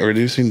 Right,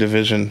 reducing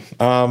division.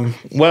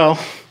 Well,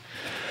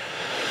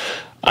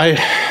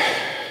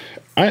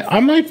 I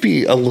might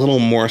be a little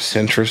more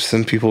centrist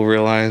than people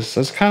realize.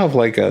 That's kind of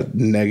like a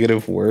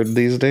negative word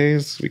these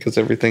days because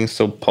everything's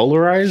so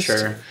polarized.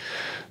 Sure.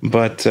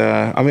 But,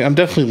 I'm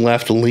definitely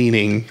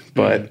left-leaning,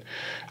 but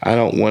I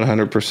don't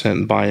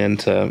 100% buy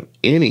into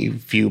any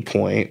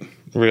viewpoint,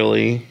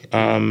 really.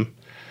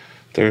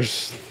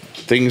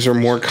 Things are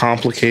more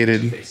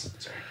complicated.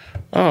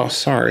 Oh,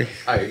 sorry.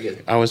 Oh, you're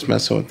good. I was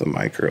messing with the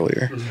mic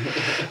earlier.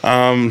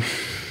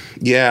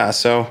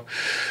 So,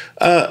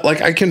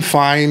 I can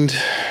find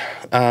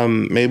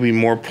maybe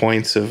more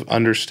points of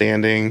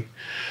understanding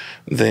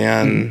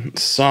than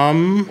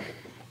some,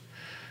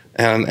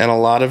 and a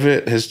lot of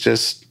it has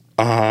just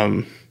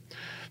been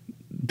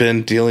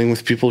dealing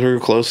with people who are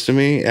close to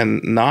me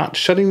and not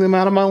shutting them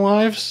out of my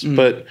lives,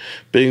 but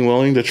being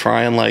willing to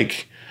try and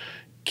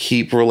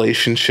keep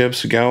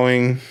relationships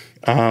going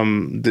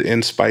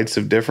in spite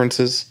of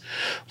differences.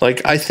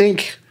 Like, I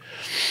think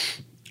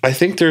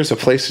there's a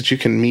place that you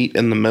can meet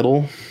in the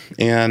middle,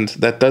 and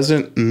that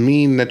doesn't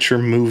mean that you're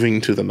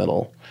moving to the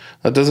middle.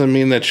 That doesn't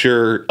mean that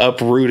you're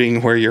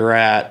uprooting where you're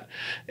at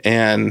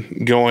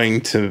and going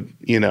to,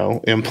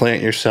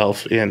 implant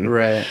yourself in.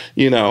 Right.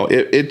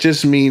 It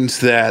just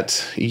means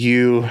that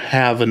you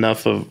have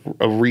enough of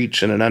a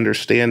reach and an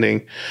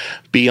understanding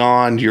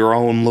beyond your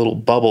own little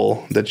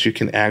bubble that you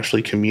can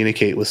actually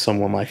communicate with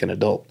someone like an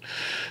adult.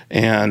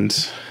 And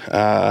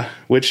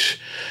which,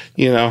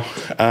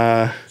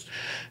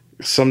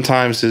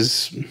 sometimes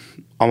is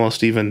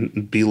almost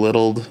even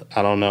belittled.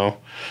 I don't know.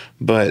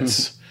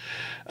 But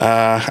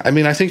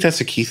I think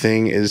that's a key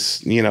thing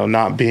is,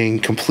 not being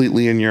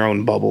completely in your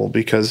own bubble,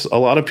 because a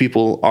lot of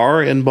people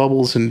are in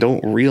bubbles and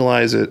don't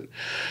realize it.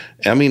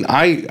 I mean,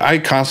 I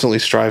constantly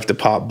strive to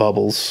pop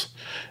bubbles,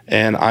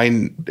 and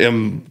I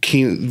am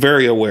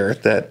very aware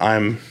that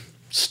I'm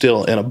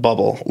still in a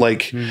bubble.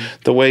 Like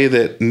the way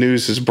that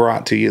news is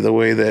brought to you, the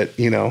way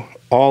that,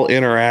 all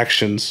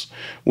interactions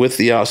with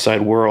the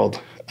outside world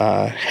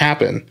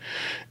happen.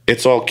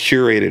 It's all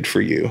curated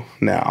for you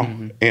now.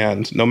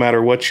 And no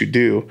matter what you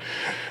do,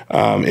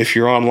 if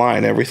you're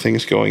online,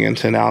 everything's going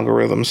into an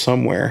algorithm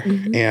somewhere,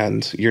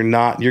 and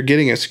you're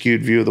getting a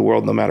skewed view of the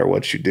world no matter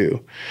what you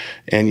do.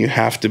 And you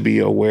have to be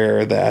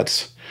aware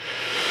that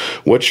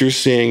what you're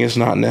seeing is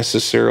not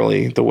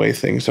necessarily the way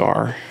things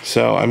are.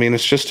 So,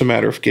 it's just a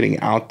matter of getting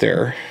out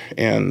there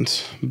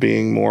and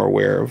being more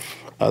aware of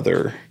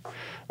other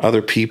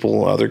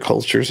people, other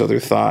cultures, other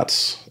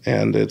thoughts.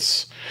 And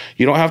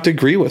you don't have to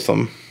agree with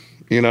them.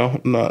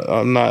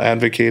 I'm not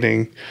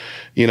advocating,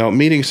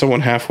 meeting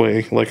someone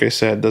halfway, like I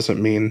said,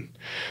 doesn't mean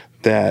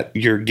that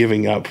you're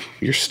giving up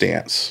your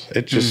stance.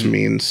 It just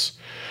means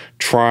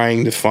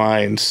trying to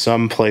find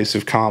some place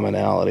of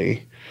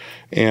commonality.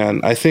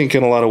 And I think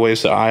in a lot of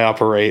ways that I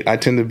operate, I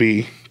tend to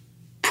be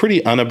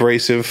pretty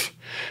unabrasive.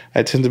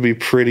 I tend to be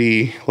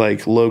pretty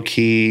low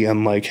key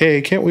and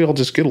hey, can't we all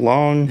just get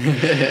along?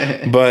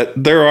 But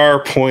there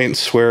are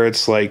points where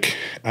it's I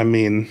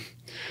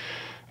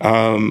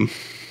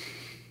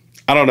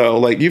don't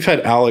know, you've had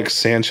Alex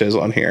Sanchez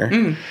on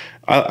here.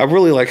 I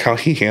really like how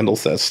he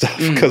handles that stuff,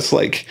 because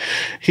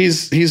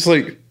he's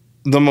the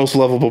most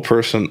lovable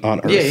person on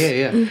earth.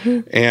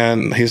 Yeah.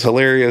 And he's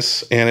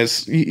hilarious, and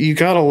you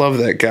gotta love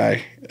that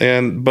guy.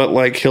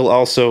 But he'll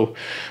also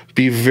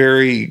be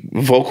very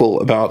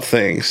vocal about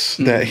things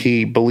that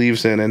he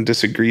believes in and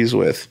disagrees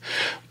with.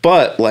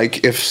 But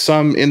if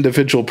some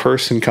individual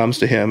person comes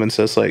to him and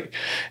says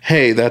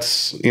hey,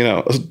 that's,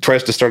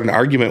 tries to start an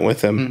argument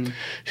with him,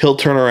 he'll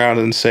turn around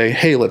and say,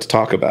 hey, let's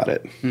talk about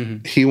it.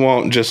 He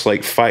won't just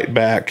fight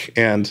back.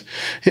 And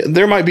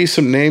there might be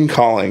some name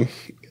calling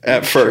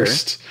at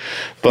first,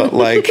 but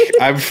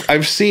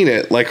I've seen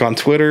it on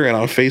Twitter and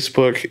on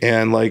Facebook,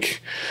 and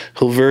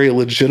he'll very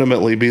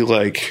legitimately be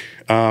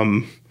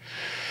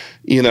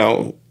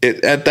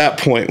at that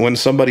point, when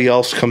somebody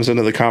else comes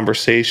into the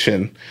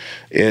conversation,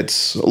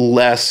 it's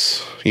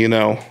less,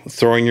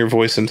 throwing your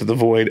voice into the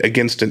void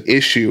against an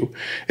issue.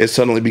 It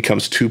suddenly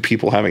becomes two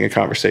people having a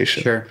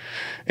conversation. Sure.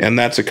 And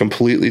that's a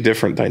completely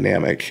different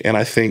dynamic. And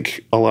I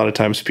think a lot of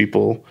times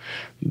people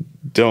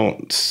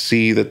don't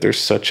see that there's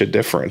such a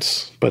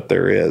difference, but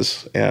there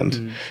is.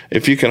 And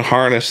if you can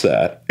harness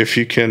that, if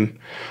you can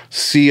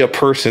see a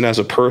person as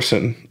a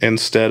person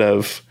instead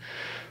of,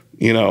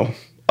 a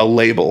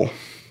label,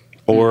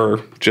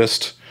 or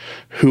just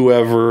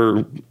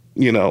whoever,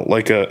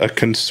 a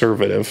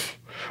conservative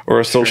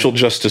or a social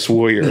justice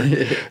warrior,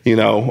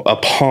 a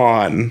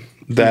pawn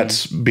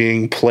that's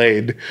being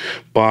played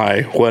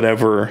by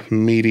whatever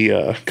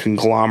media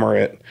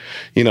conglomerate.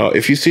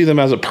 If you see them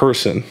as a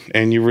person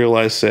and you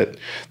realize that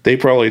they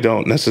probably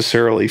don't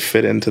necessarily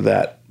fit into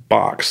that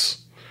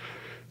box,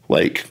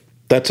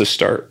 that's a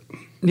start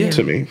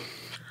to me.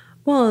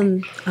 Well,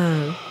 in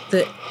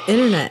the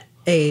internet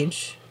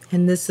age,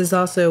 and this is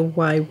also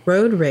why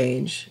road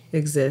rage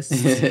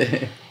exists.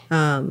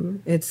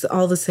 It's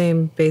all the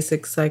same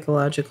basic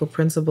psychological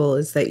principle,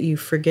 is that you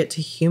forget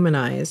to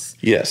humanize.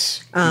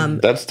 Yes.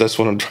 That's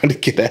what I'm trying to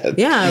get at.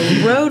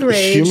 Yeah, road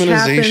rage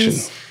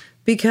happens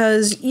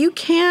because you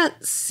can't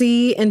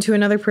see into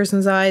another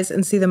person's eyes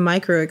and see the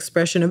micro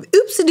expression of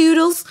oopsie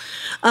doodles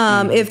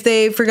if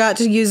they forgot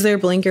to use their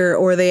blinker,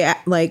 or they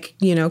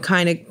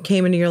kind of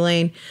came into your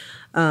lane,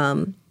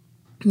 and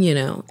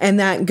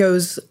that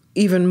goes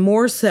even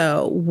more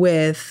so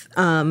with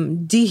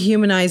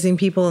dehumanizing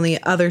people on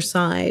the other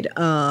side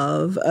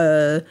of,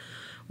 it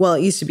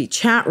used to be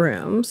chat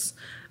rooms,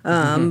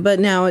 but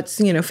now it's,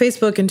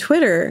 Facebook and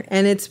Twitter.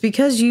 And it's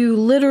because you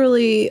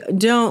literally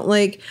don't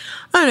I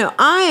don't know.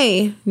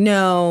 I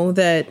know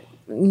that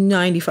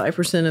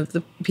 95% of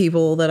the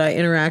people that I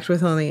interact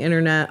with on the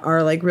internet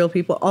are real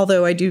people,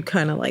 although I do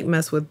kind of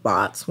mess with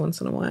bots once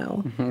in a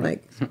while,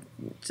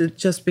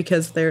 just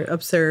because they're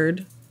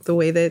absurd the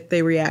way that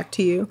they react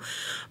to you.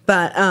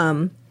 But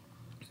and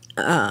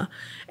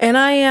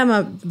I am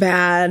a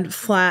bad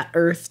flat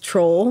earth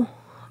troll,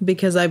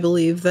 because I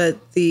believe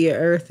that the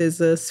earth is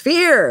a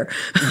sphere.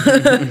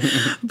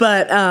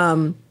 But,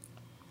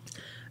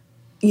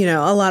 you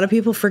know, a lot of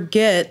people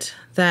forget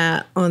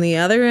that on the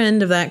other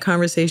end of that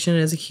conversation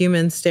is a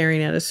human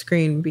staring at a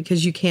screen,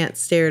 because you can't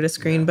stare at a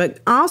screen.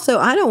 But also,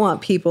 I don't want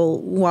people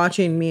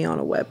watching me on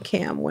a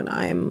webcam when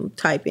I'm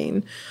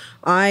typing.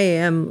 I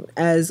am,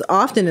 as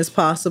often as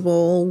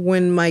possible,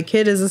 when my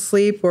kid is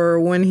asleep or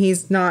when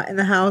he's not in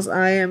the house,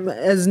 I am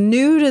as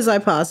nude as I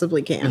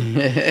possibly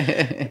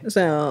can.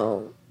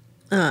 So,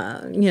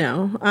 you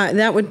know,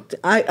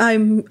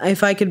 I'm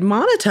if I could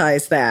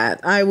monetize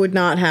that, I would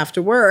not have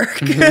to work.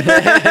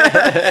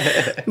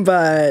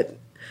 But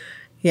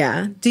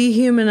yeah,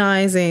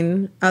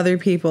 dehumanizing other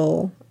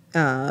people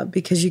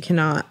because you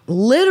cannot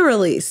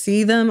literally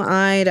see them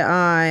eye to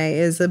eye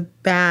is a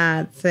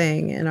bad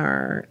thing in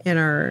our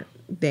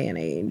day and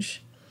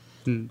age.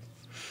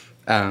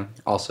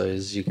 Also,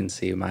 as you can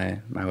see, my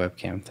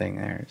webcam thing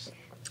there is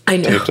I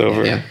know. Taped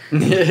over. Yeah.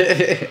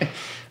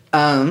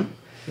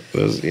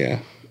 Yeah.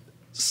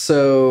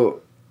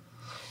 So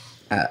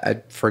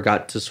I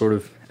forgot to sort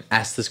of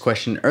ask this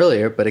question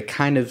earlier, but it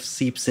kind of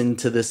seeps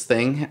into this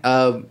thing.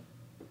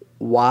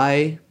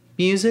 Why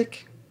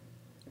music?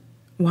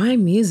 Why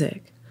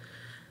music?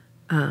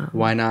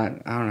 Why not,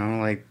 I don't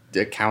know, like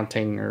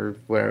accounting or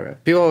whatever?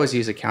 People always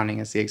use accounting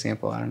as the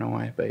example. I don't know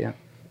why, but yeah.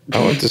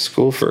 I went to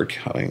school for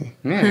accounting.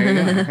 Yeah, there you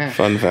go. Yeah.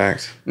 Fun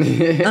fact.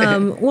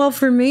 Well,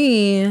 for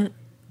me,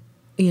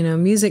 you know,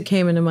 music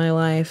came into my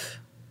life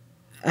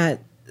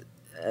at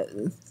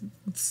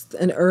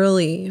an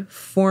early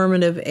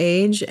formative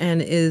age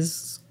and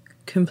is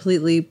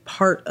completely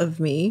part of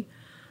me.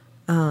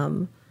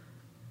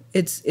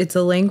 It's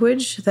a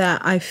language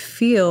that I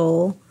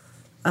feel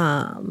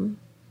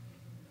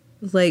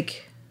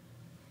like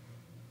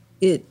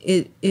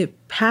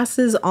it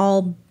passes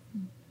all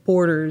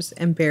borders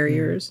and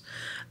barriers.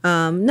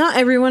 Not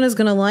everyone is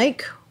going to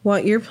like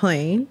what you're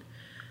playing,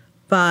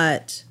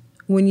 but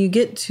when you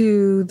get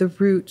to the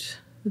root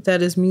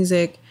that is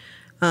music,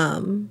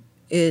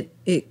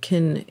 it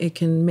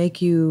can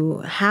make you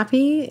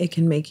happy. It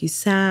can make you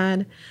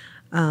sad.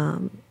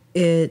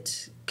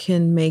 It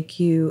can make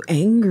you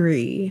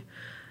angry.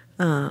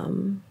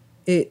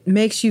 It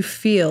makes you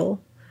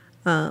feel.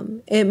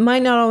 It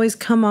might not always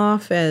come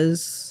off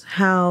as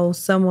how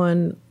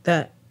someone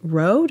that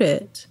wrote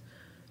it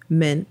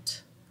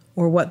meant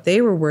or what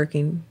they were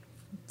working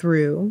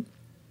through.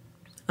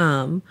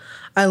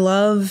 I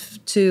love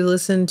to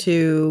listen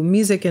to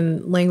music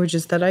in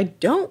languages that I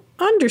don't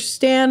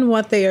understand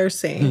what they are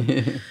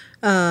saying.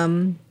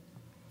 And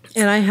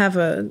I have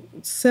a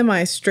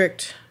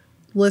semi-strict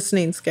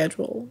listening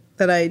schedule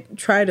that I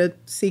try to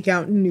seek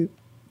out new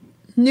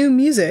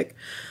music.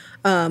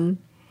 And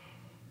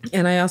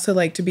I also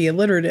like to be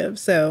alliterative.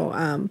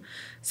 So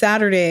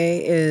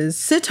Saturday is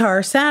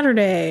Sitar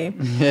Saturday.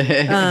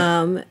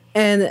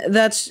 And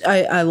that's,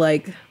 I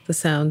like the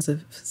sounds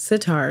of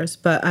sitars,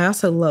 but I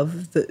also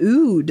love the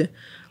oud,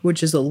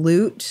 which is a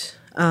lute.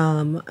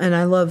 And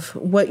I love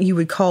what you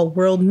would call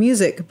world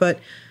music, but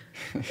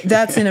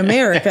that's in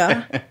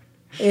America.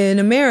 In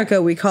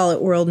America, we call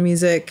it world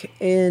music.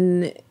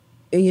 In,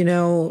 you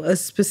know,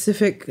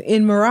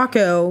 in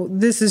Morocco,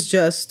 this is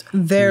just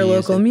their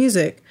local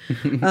music.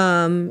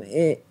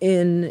 In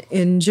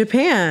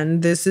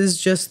Japan, this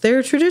is just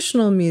their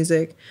traditional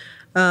music.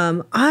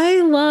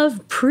 I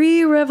love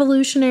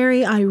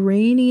pre-revolutionary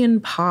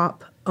Iranian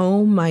pop.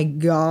 Oh my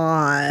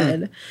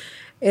God.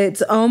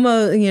 It's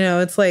almost, you know,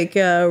 it's like,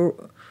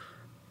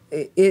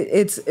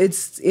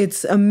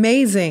 it's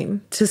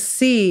amazing to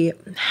see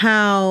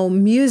how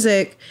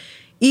music,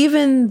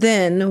 even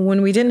then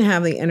when we didn't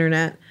have the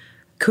internet,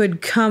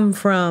 could come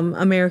from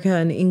America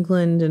and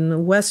England and the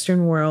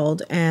Western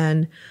world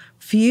and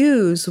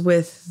fuse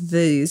with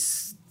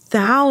these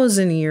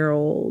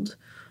 1,000-year-old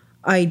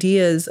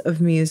ideas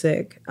of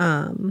music.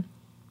 And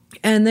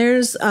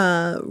there's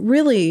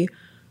really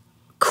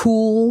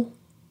cool,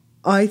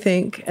 I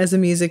think, as a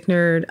music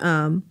nerd,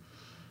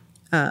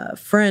 a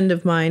friend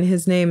of mine,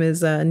 his name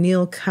is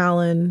Neil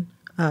Callan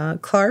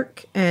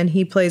Clark, and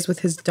he plays with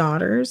his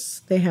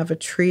daughters. They have a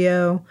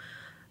trio.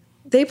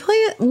 They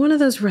play at one of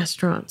those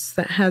restaurants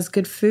that has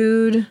good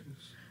food,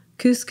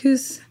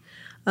 Couscous.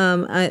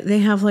 They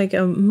have like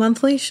a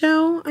monthly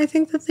show, I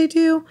think, that they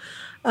do.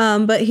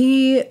 But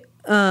he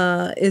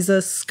is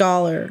a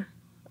scholar,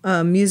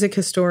 a music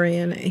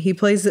historian. He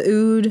plays the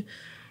oud,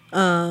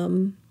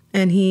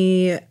 and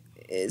he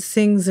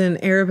sings in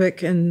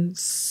Arabic and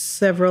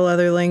several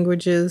other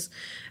languages.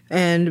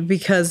 And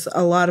because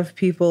a lot of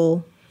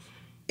people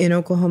in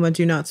Oklahoma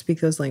do not speak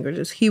those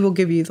languages, he will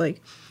give you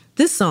like,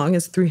 this song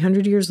is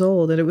 300 years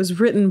old and it was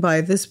written by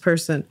this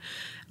person.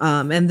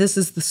 And this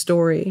is the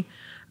story.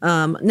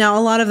 Now, a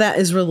lot of that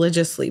is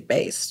religiously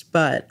based,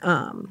 but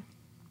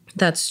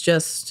that's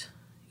just,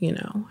 you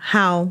know,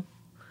 how.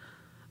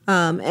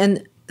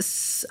 And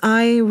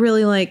I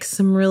really like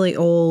some really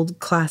old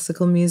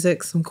classical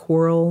music, some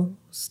choral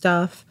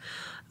stuff.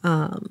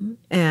 And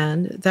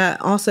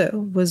that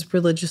also was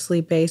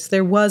religiously based.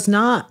 There was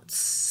not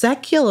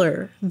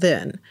secular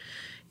then.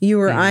 You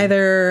were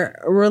either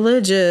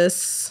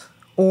religious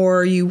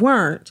or you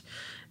weren't.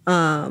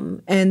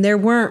 And there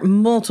weren't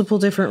multiple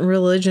different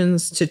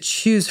religions to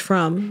choose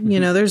from. You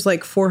know, there's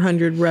like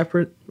 400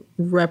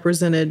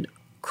 represented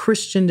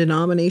Christian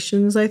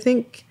denominations, I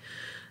think,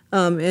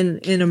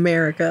 in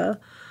America.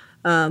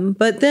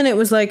 But then it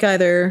was like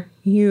either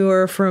you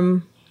are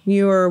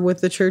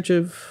with the Church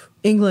of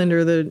England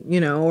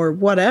or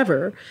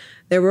whatever.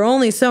 There were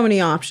only so many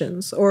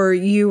options. Or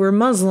you were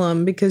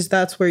Muslim because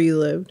that's where you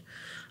lived.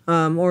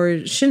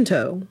 Or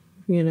Shinto,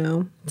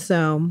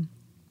 So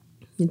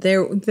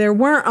there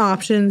weren't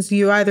options.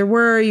 You either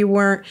were or you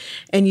weren't,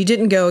 and you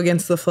didn't go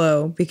against the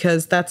flow,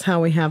 because that's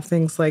how we have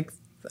things like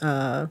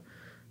the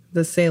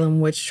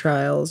Salem witch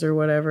trials or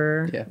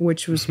whatever,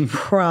 which was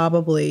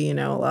probably,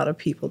 a lot of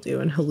people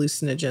doing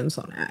hallucinogens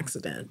on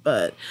accident.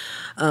 But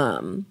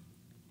I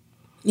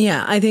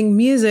think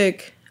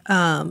music,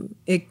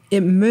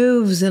 it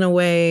moves in a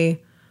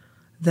way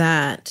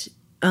that,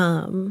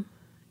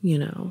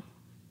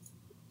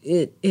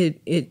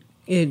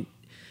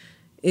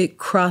 it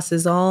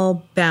crosses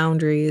all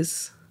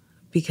boundaries,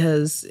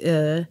 because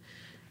it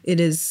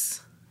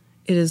is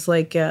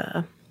like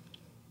I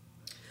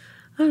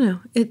don't know.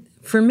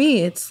 For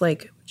me, it's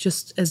like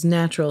just as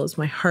natural as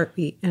my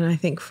heartbeat, and I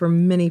think for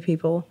many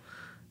people,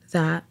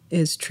 that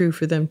is true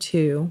for them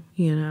too.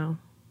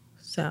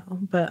 So,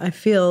 but I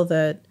feel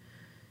that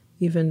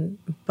even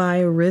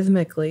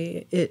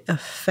biorhythmically, it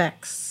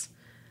affects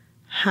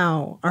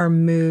how our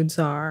moods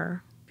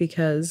are.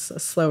 Because a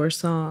slower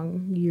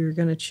song, you're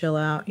going to chill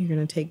out, you're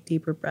going to take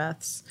deeper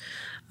breaths.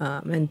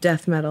 And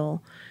death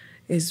metal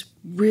is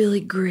really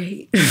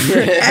great for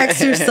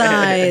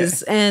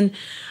exercise. And,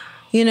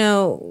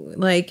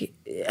 like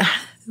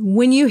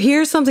when you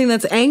hear something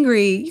that's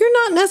angry, you're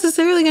not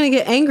necessarily going to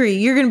get angry.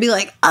 You're going to be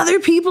like, other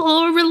people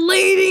are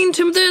relating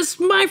to this,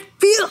 my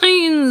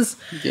feelings.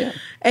 Yeah.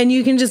 And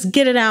you can just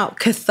get it out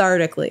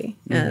cathartically.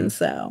 Mm-hmm. And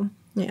so,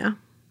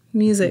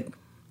 music.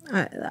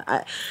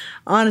 I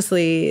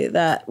honestly,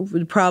 that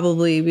would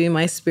probably be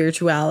my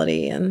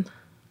spirituality, and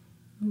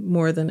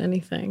more than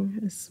anything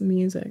is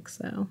music.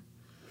 So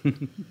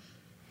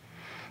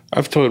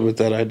I've toyed with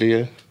that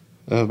idea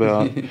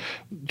about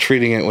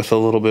treating it with a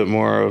little bit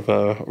more of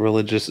a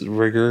religious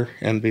rigor,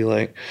 and be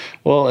like,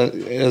 well,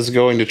 as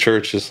going to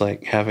church is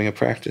like having a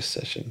practice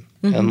session,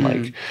 and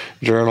like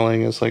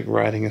journaling is like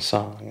writing a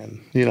song,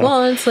 and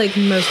Well, it's like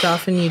most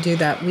often you do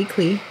that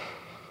weekly.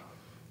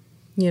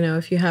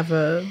 If you have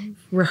a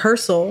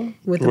rehearsal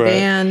with a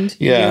band,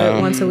 you do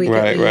it once a week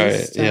at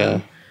least.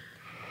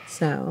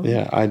 So.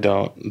 Yeah, I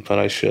don't, but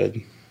I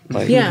should.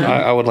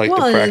 I would like to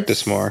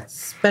practice more.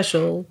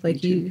 Special,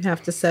 you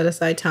have to set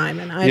aside time,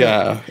 and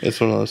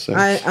it's one of those things.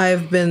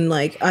 I've been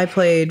I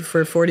played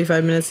for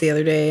 45 minutes the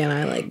other day, and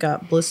I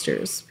got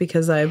blisters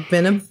because I've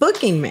been a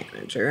booking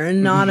manager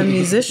and not a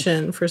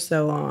musician for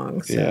so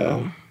long.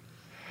 So.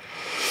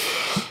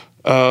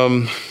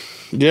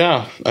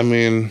 Yeah, I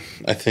mean,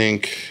 I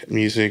think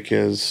music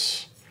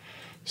is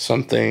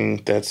something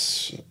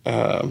that's,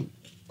 I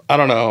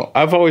don't know.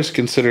 I've always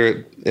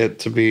considered it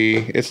to be,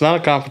 it's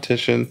not a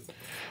competition,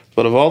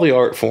 but of all the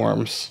art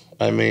forms,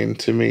 I mean,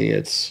 to me,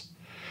 it's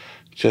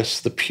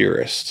just the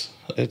purest.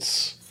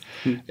 There's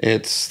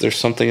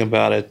something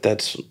about it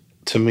that's,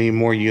 to me,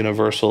 more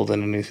universal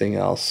than anything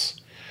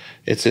else.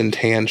 It's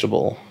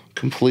intangible,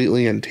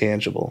 completely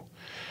intangible.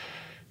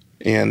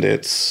 And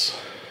it's,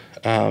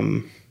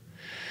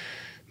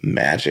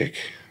 magic,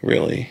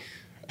 really.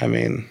 I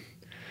mean,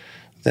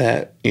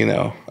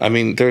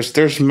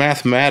 there's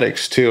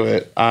mathematics to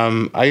it.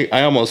 I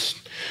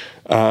almost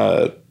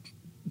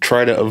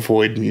try to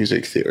avoid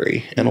music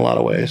theory in a lot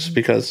of ways,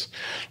 because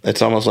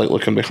it's almost like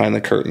looking behind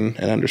the curtain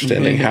and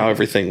understanding how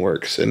everything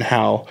works and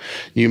how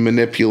you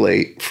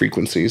manipulate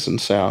frequencies and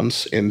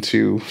sounds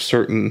into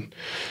certain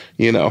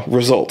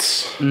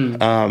results.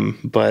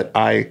 But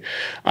I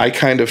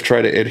kind of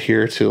try to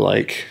adhere to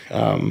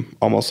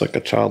almost like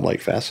a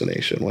childlike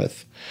fascination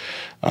with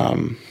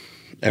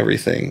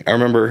everything. I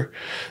remember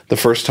the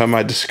first time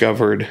I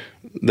discovered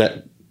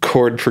that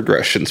chord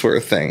progressions were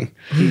a thing.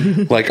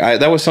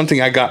 That was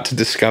something I got to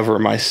discover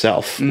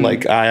myself.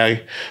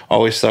 I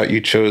always thought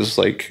you chose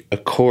a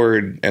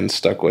chord and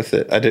stuck with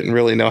it. I didn't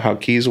really know how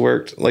keys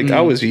worked.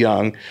 I was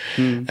young,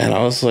 and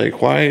I was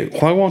like, why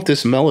won't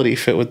this melody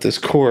fit with this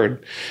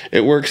chord?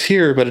 It works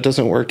here, but it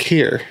doesn't work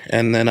here.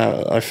 And then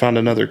I found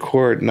another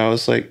chord, and I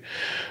was like,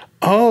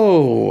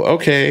 oh,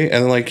 okay.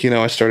 And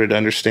I started to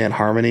understand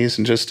harmonies,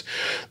 and just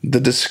the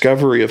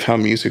discovery of how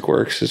music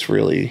works is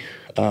really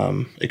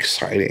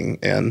exciting,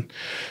 and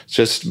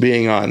just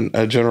being on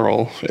a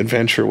general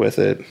adventure with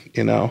it,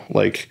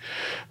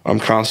 I'm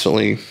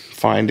constantly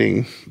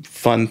finding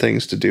fun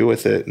things to do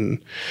with it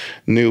and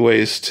new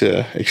ways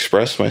to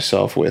express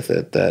myself with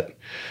it that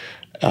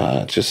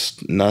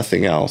just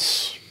nothing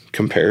else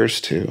compares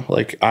to.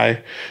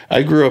 I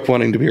grew up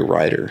wanting to be a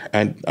writer.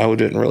 I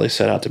didn't really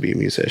set out to be a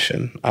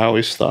musician. I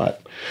always thought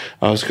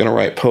I was going to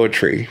write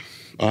poetry.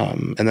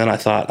 And then I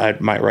thought I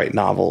might write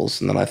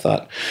novels, and then I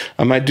thought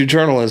I might do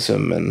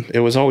journalism, and it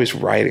was always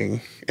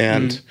writing.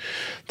 And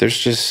there's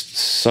just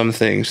some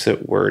things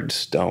that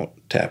words don't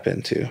tap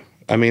into.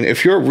 I mean,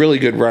 if you're a really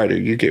good writer,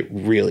 you get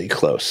really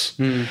close.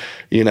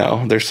 You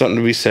know, there's something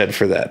to be said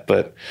for that.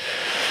 But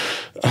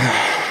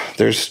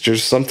there's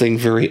just something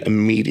very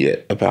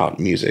immediate about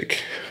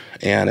music,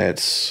 and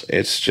it's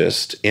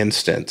just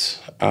instant.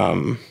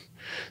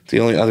 The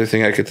only other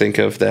thing I could think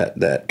of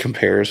that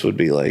compares would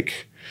be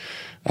like,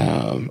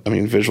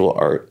 visual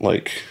art,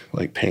 like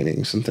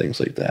paintings and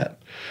things like that.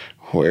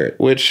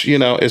 Which, you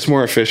know, is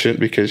more efficient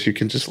because you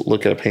can just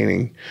look at a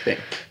painting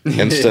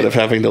instead of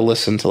having to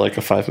listen to like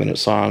a 5-minute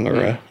song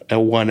or a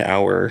 1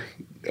 hour,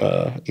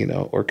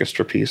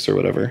 orchestra piece or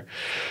whatever.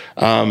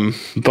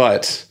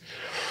 But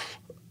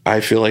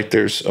I feel like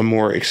there's a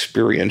more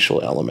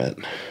experiential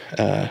element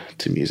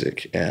to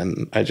music.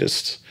 And I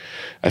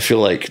feel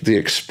like the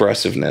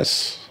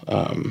expressiveness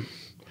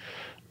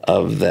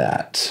of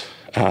that,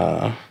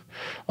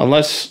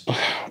 unless,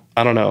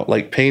 I don't know,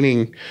 like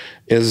painting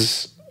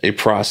is a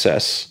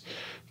process,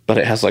 but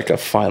it has like a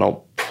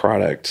final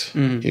product,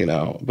 you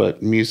know,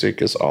 but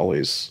music is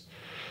always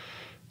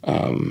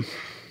an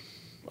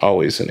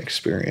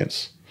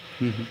experience.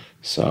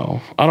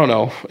 So I don't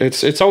know.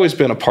 It's always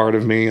been a part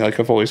of me. Like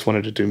I've always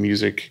wanted to do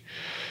music,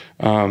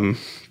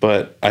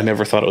 but I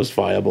never thought it was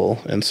viable.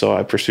 And so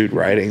I pursued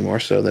writing more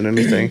so than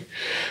anything.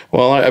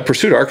 Well, I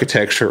pursued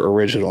architecture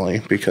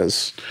originally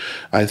because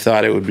I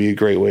thought it would be a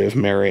great way of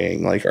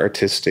marrying like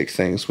artistic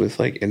things with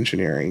like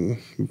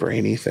engineering,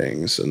 brainy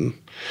things. And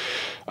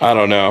I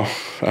don't know.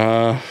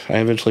 I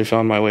eventually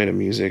found my way to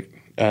music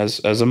as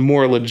a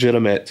more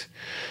legitimate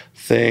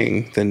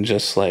thing than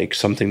just like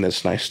something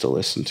that's nice to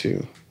listen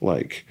to.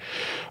 Like,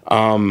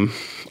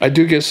 I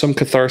do get some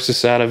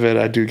catharsis out of it.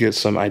 I do get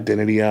some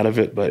identity out of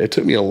it, but it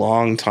took me a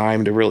long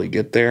time to really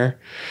get there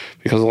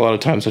because a lot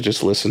of times I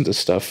just listened to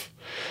stuff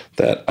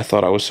that I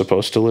thought I was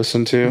supposed to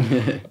listen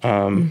to.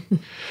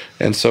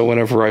 And so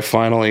whenever I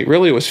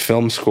really it was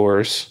film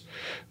scores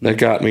that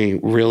got me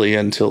really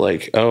into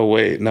like, oh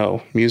wait,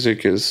 no,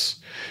 music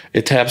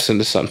it taps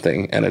into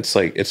something, and it's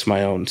like, it's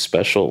my own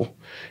special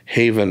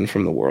haven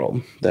from the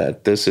world,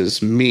 that this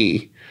is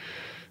me.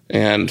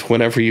 And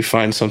whenever you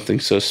find something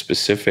so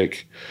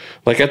specific,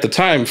 like at the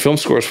time, film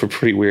scores were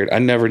pretty weird. I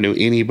never knew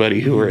anybody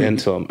who were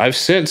into them. I've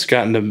since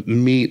gotten to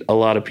meet a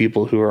lot of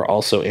people who are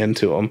also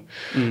into them.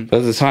 But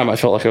at the time, I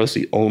felt like I was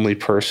the only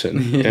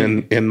person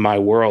in my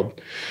world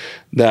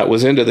that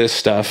was into this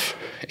stuff.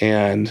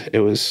 And it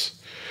was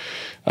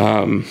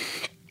one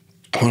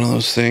of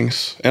those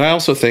things. And I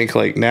also think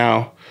like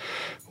now,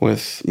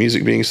 with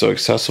music being so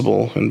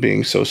accessible and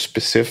being so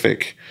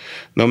specific,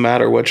 no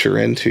matter what you're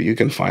into, you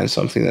can find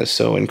something that's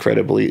so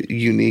incredibly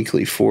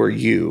uniquely for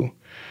you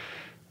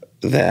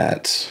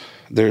that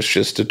there's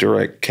just a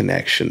direct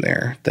connection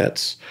there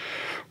that's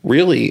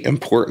really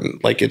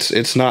important. Like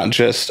it's not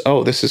just,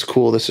 oh, this is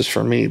cool, this is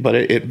for me, but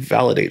it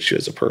validates you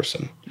as a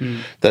person.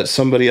 That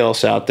somebody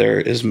else out there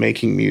is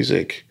making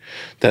music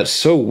that's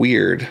so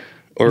weird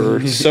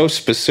or so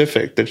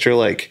specific that you're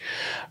like,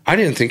 I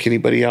didn't think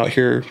anybody out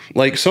here,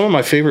 like some of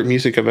my favorite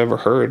music I've ever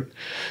heard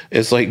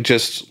is like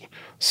just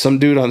some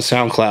dude on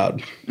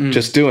SoundCloud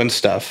just doing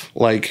stuff.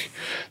 Like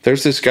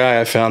there's this guy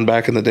I found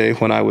back in the day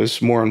when I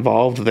was more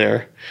involved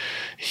there.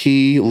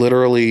 He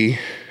literally,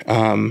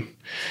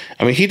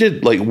 he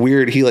did like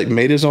weird, he like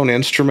made his own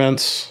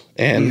instruments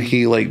and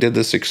he like did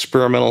this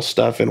experimental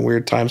stuff in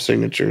weird time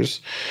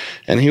signatures.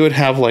 And he would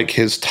have like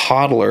his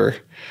toddler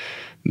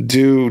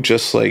do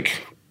just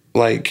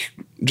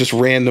just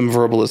random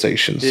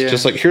verbalizations.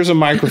 Just like, here's a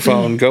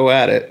microphone, go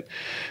at it.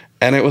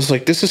 And it was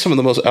like, this is some of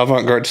the most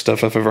avant-garde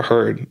stuff I've ever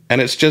heard. And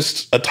it's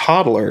just a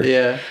toddler.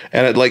 Yeah.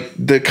 And it like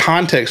the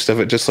context of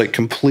it just like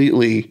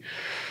completely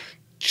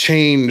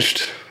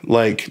changed.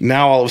 Like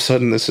now all of a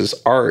sudden this is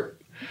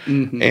art.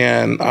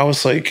 And I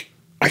was like,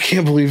 I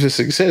can't believe this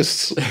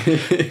exists.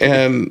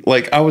 And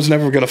like, I was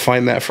never going to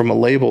find that from a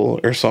label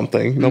or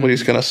something.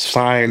 Nobody's going to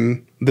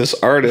sign this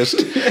artist.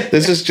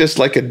 This is just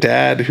like a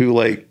dad who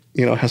like,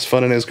 you know, has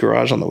fun in his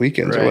garage on the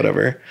weekends or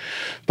whatever.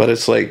 But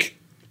it's like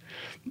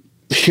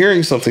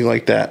hearing something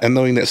like that and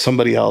knowing that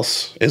somebody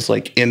else is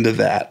like into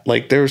that,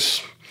 like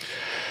there's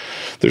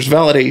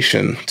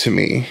validation to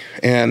me,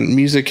 and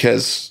music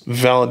has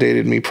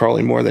validated me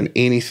probably more than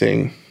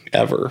anything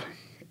ever.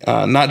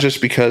 Not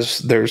just because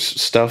there's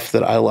stuff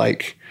that I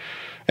like,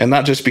 and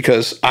not just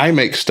because I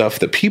make stuff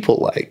that people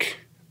like,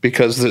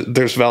 because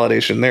there's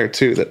validation there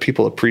too, that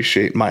people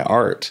appreciate my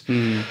art.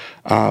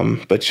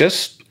 But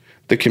just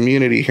the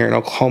community here in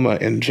Oklahoma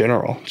in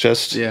general,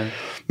 just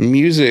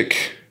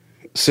music,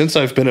 since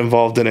I've been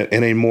involved in it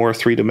in a more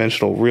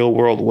three-dimensional real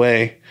world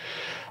way,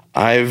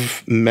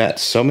 I've met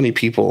so many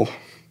people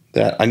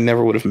that I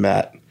never would have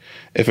met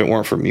if it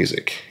weren't for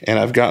music. And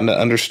I've gotten to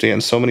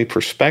understand so many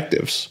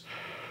perspectives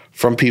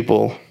from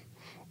people,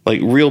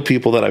 like real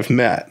people that I've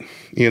met,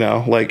 you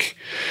know, like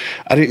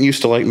I didn't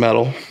used to like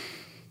metal.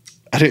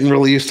 I didn't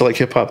really used to like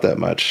hip hop that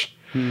much.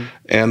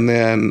 And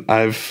then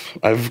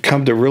I've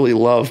come to really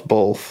love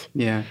both.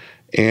 Yeah.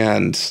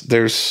 And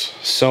there's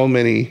so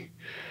many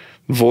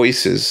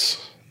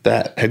voices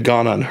that had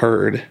gone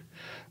unheard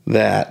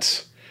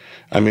that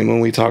I mean, when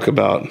we talk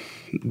about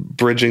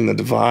bridging the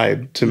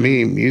divide, to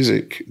me,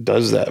 music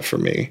does that for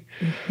me.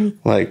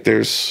 Like,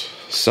 there's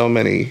so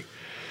many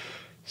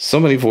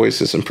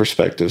voices and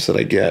perspectives that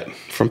I get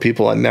from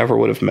people I never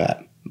would have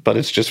met, but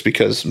it's just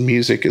because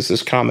music is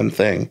this common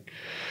thing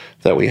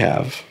that we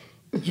have.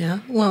 Yeah.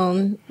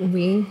 Well,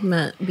 we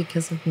met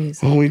because of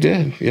music. Well, we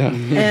did, yeah.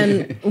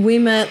 And we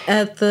met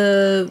at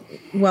the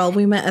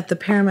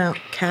Paramount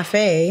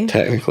Cafe.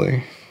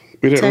 Technically.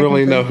 We didn't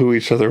really know who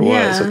each other was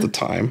Yeah. at the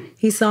time.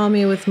 He saw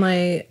me with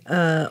my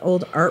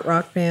old art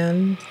rock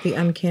band, the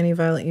Uncanny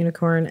Violet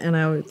Unicorn, and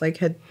I was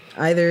had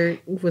either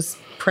was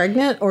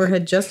pregnant or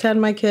had just had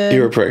my kid.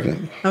 You were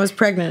pregnant. I was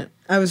pregnant.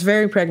 I was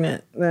very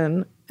pregnant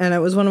then, and it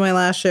was one of my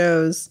last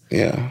shows.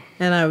 Yeah.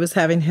 And I was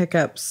having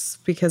hiccups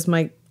because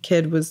my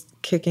kid was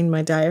kicking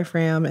my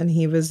diaphragm, and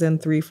he was in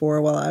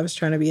 3/4 while I was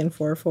trying to be in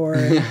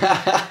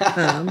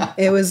 4/4.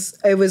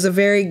 It was a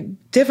very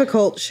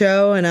difficult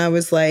show, and I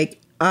was like,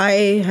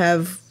 I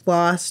have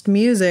lost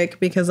music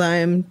because I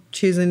am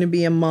choosing to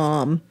be a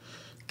mom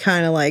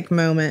kind of like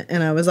moment.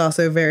 And I was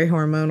also very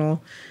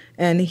hormonal.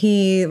 And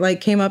he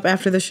came up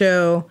after the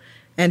show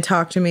and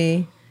talked to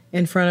me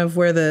in front of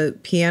where the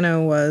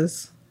piano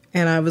was.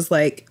 And I was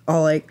I'm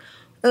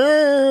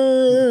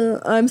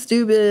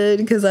stupid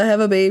because I have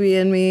a baby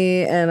in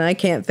me and I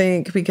can't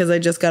think because I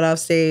just got off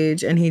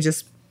stage. And he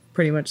just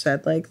pretty much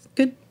said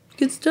good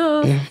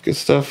stuff. Yeah, good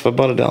stuff. I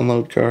bought a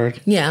download card.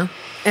 Yeah.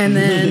 And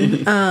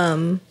then,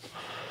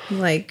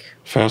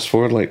 fast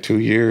forward 2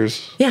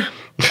 years. yeah.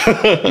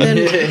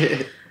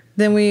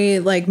 Then we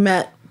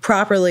met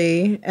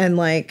properly, and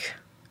I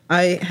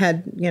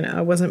had,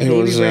 I wasn't It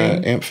baby was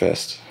brain.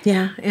 Ampfest,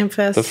 Yeah,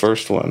 Ampfest. the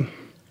first one.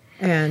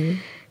 And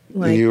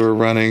You were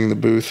running the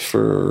booth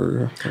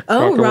for Rock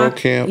and Roll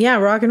Camp. Yeah,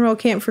 Rock and Roll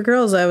Camp for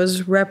Girls. I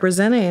was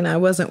representing. I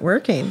wasn't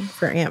working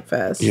for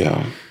Ampfest.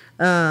 Yeah.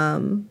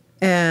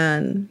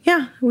 And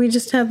yeah, we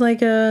just had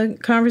a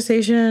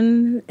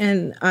conversation,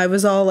 and I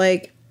was all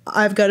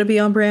I've got to be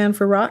on brand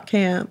for Rock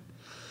Camp.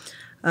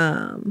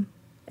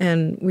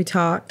 And we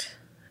talked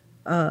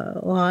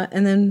a lot,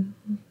 and then,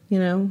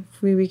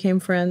 we became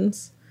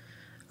friends.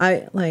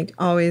 I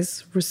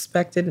always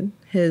respected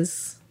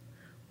his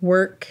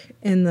work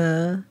in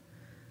the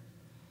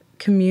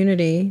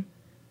community,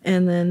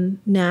 and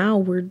then now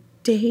we're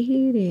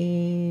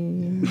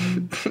dating.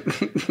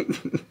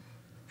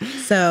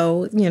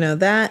 So,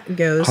 that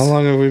goes. How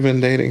long have we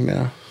been dating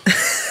now?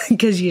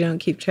 Because you don't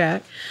keep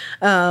track.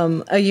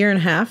 A year and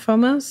a half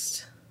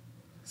almost.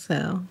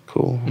 So.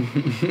 Cool.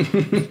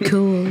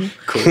 Cool.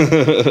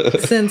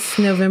 Since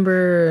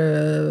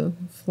November,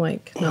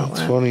 not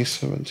last.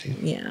 2017.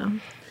 Yeah.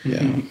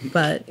 Yeah.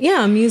 But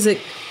yeah,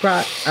 music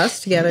brought us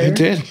together. It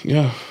did,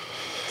 yeah.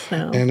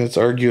 So. And it's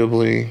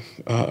arguably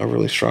a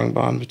really strong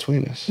bond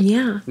between us.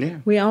 Yeah. Yeah.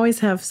 We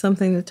always have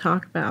something to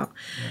talk about.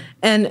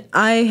 And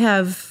I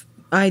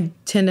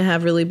tend to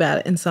have really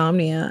bad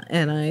insomnia,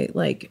 and I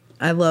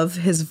love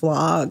his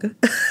vlog.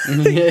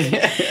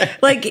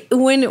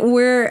 When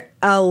we're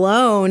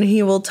alone,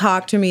 he will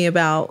talk to me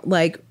about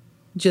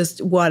just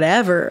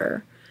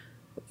whatever,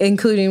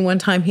 including one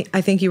time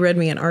I think he read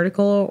me an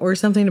article or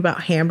something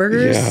about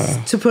hamburgers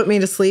to put me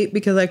to sleep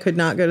because I could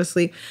not go to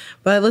sleep.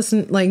 But I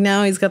listen,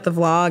 now he's got the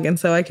vlog, and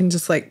so I can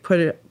just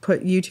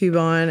put YouTube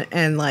on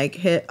and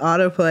hit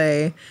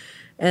autoplay,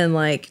 and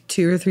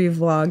 2 or 3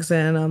 vlogs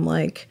in, I'm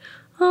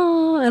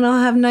oh, and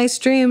I'll have nice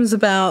dreams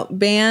about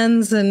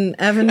bands and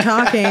Evan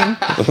talking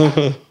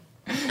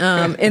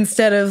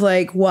instead of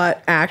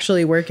what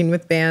actually working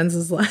with bands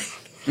is like.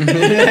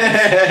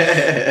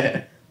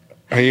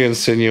 Are you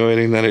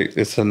insinuating that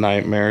it's a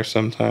nightmare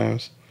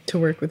sometimes? To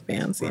work with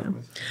bands, yeah.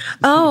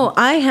 Oh,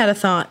 I had a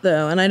thought,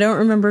 though, and I don't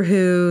remember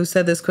who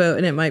said this quote,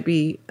 and it might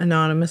be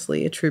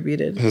anonymously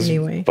attributed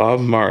anyway. Bob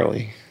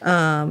Marley.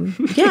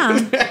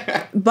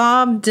 Yeah.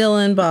 Bob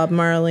Dylan, Bob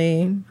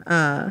Marley.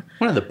 One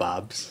of the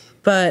Bobs.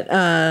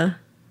 But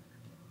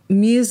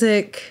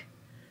music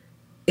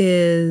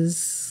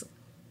is,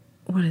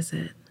 what is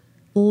it?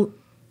 Let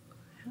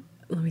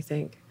me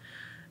think.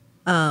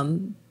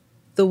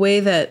 The way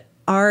that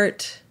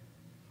art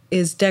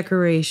is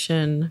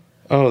decoration.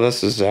 Oh,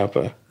 that's a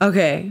Zappa.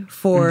 Okay,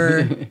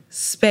 for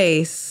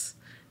space,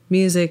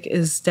 music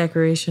is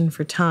decoration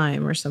for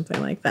time or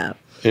something like that.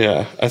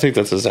 Yeah, I think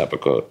that's a Zappa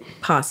quote.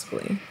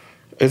 Possibly.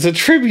 It's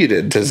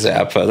attributed to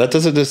Zappa. That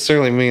doesn't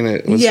necessarily mean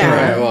it was Yeah. him.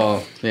 Right,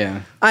 well,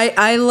 yeah.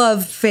 I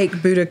love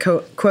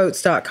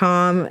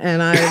fakebuddhaquotes.com,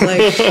 and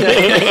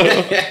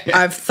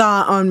I've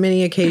thought on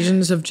many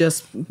occasions of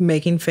just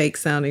making fake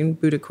sounding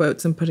Buddha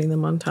quotes and putting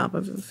them on top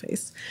of the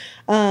face.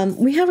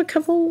 We have a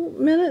couple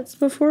minutes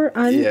before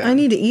I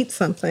need to eat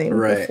something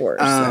before.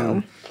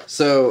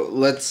 So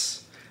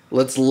let's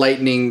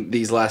lightning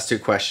these last 2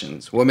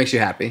 questions. What makes you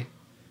happy?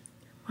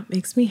 What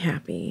makes me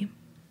happy?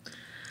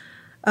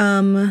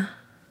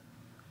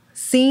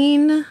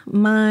 Seeing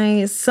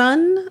my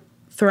son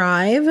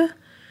thrive,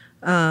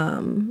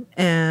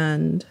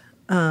 and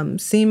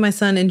seeing my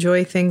son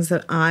enjoy things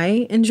that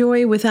I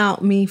enjoy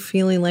without me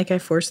feeling like I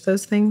force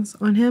those things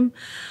on him.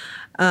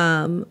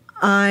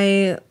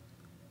 I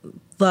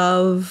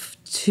love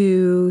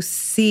to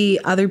see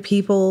other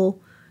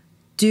people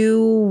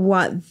do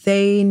what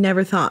they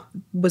never thought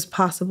was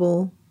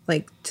possible,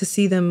 like to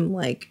see them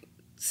like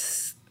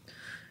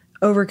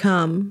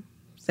overcome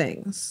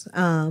things.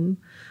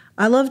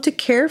 I love to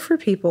care for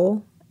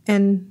people,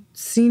 and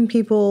seeing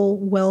people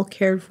well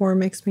cared for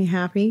makes me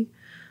happy.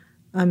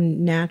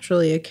 I'm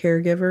naturally a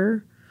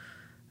caregiver.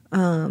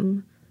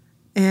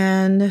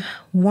 And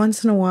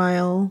once in a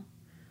while,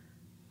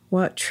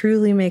 what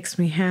truly makes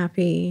me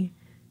happy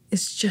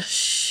is just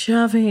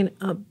shoving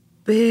a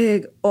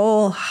big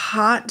old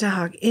hot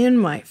dog in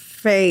my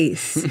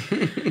face.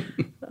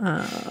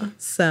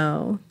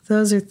 So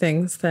those are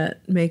things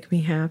that make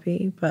me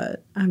happy.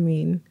 But I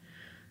mean,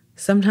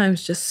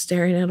 sometimes just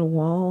staring at a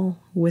wall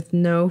with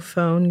no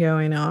phone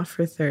going off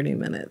for 30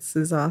 minutes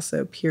is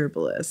also pure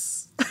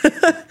bliss.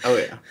 Oh,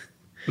 yeah.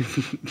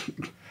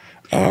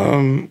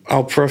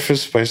 I'll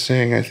preface by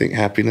saying I think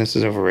happiness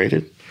is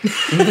overrated.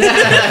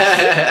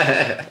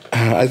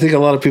 I think a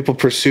lot of people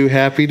pursue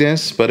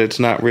happiness, but it's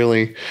not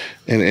really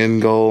an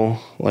end goal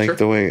like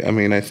the way, I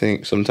mean, I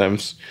think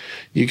sometimes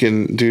you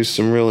can do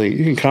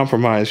you can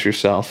compromise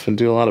yourself and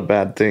do a lot of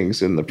bad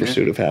things in the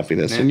pursuit of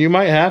happiness. And you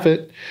might have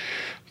it,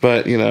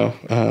 but,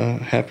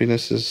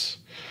 happiness is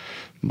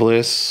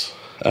bliss.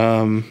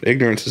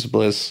 Ignorance is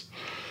bliss.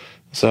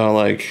 So,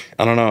 like,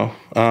 I don't know.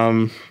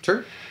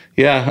 Sure.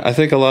 Yeah, I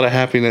think a lot of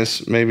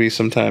happiness maybe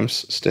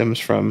sometimes stems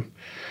from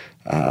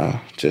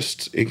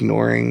just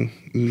ignoring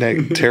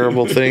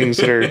terrible things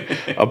that are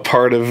a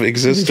part of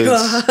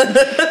existence.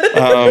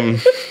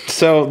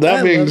 So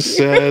that being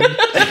said,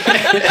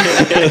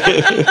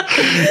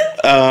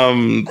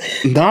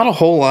 not a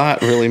whole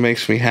lot really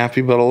makes me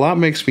happy, but a lot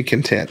makes me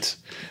content.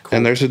 Cool.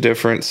 And there's a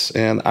difference.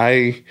 And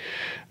I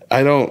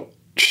don't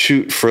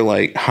shoot for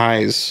like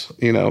highs,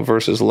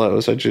 versus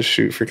lows. I just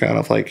shoot for kind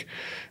of like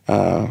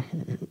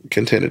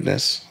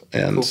contentedness.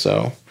 And cool.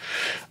 So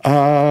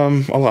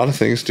a lot of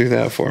things do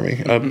that for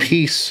me.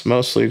 Peace,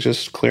 mostly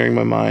just clearing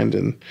my mind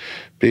and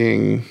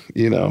being,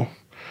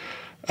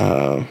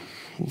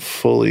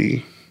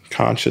 fully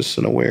conscious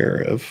and aware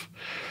of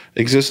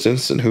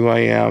existence and who I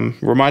am.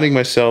 Reminding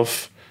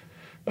myself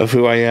of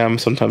who I am.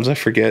 Sometimes I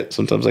forget.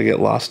 Sometimes I get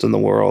lost in the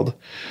world.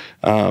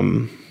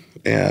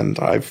 And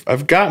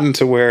I've gotten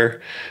to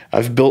where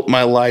I've built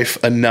my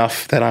life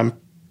enough that I'm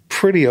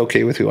pretty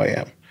okay with who I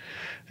am.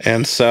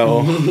 And so,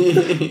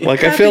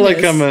 like, I feel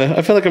like I'm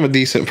a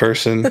decent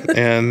person,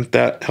 and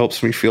that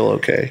helps me feel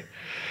okay.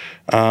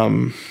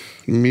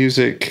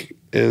 Music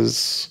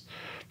is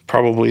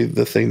probably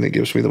the thing that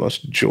gives me the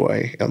most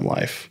joy in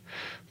life,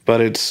 but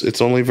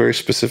it's only very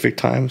specific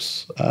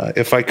times.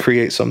 If I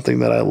create something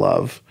that I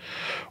love,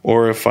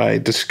 or if I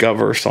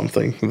discover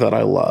something that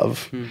I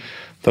love,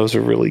 those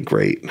are really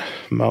great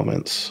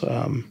moments.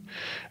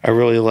 I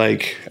really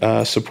like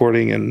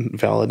supporting and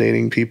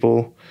validating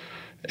people,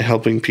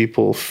 helping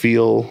people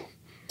feel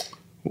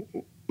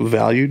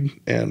valued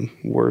and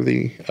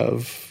worthy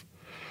of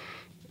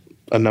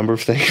a number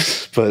of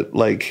things. But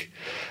like,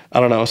 I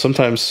don't know,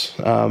 sometimes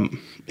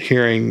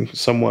hearing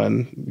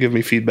someone give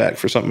me feedback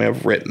for something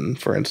I've written,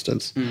 for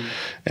instance,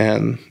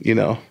 and,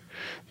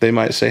 they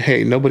might say,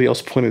 hey, nobody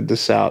else pointed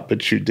this out,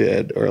 but you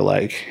did. Or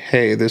like,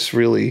 hey,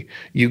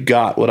 you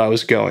got what I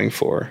was going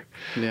for.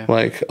 Yeah.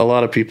 Like, a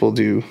lot of people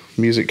do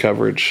music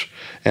coverage,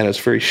 and it's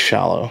very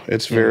shallow.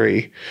 It's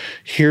very,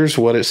 here's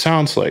what it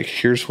sounds like,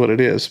 here's what it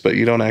is, but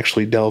you don't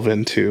actually delve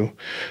into,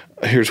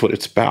 here's what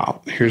it's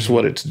about, here's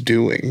what it's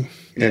doing,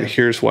 and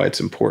here's why it's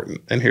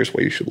important, and here's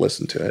why you should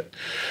listen to it.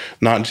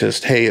 Not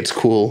just, hey, it's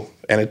cool,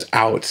 and it's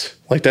out.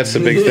 Like, that's the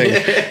big thing.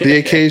 The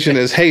occasion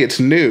is, hey, it's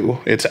new,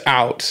 it's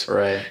out.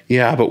 Right.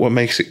 Yeah, but what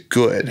makes it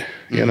good,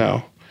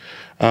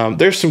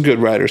 There's some good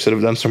writers that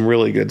have done some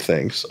really good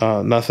things.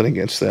 Nothing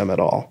against them at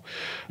all.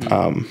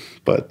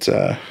 But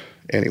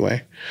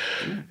anyway,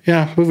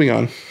 moving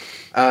on.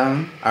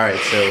 All right,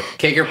 so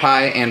cake or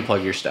pie, and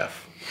plug your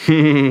stuff.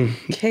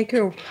 Cake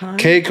or pie?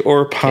 Cake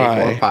or pie.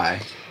 Cake or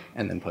pie,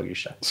 and then plug your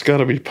stuff. It's got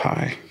to be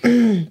pie.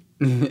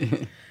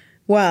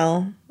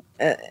 Well,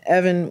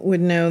 Evan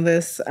would know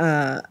this.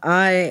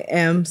 I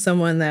am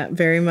someone that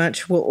very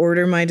much will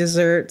order my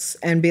desserts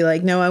and be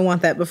like, no, I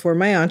want that before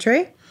my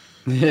entree.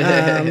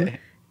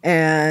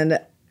 And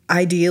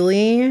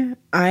ideally,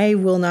 I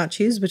will not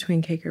choose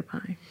between cake or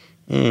pie.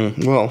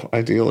 Well,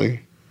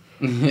 ideally.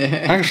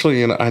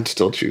 Actually, I'd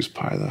still choose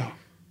pie,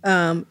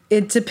 though.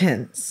 It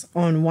depends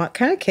on what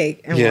kind of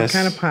cake and what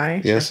kind of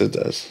pie. Yes, it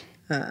does.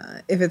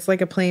 If it's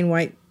like a plain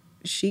white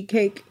sheet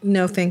cake,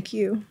 no thank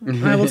you.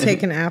 I will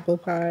take an apple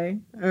pie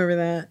over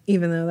that,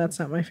 even though that's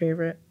not my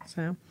favorite.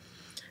 So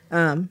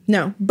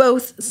no,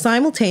 both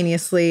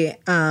simultaneously,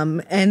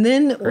 and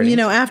then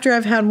after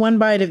I've had one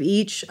bite of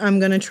each, I'm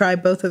gonna try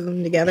both of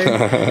them together,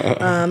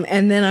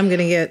 and then I'm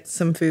gonna get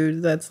some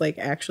food that's like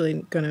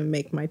actually gonna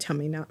make my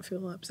tummy not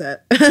feel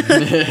upset.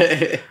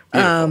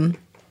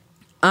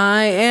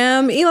 I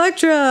am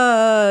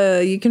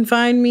Electra. You can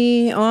find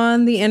me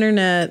on the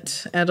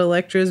internet at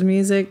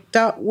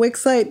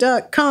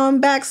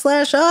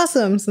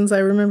electrasmusic.wixsite.com/awesome, since I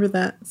remember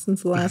that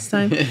since the last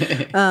time.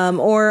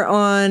 Or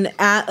on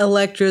at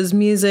Electra's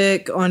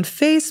Music on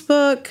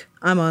Facebook.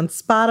 I'm on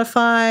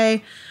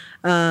Spotify.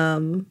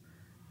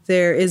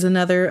 There is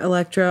another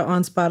Electra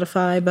on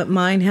Spotify, but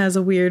mine has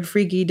a weird,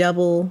 freaky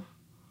double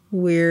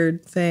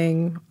weird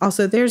thing.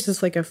 Also, there's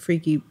just like a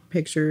freaky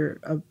picture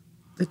of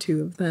the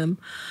two of them.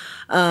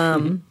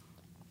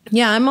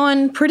 Yeah, I'm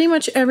on pretty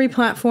much every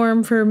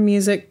platform for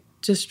music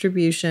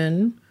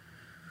distribution.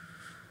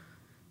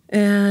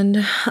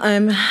 And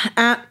I'm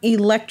at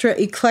Electra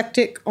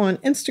Eclectic on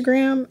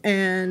Instagram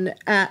and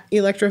at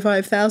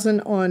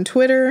Electra5000 on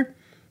Twitter,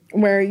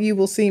 where you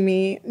will see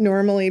me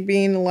normally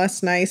being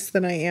less nice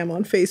than I am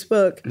on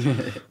Facebook.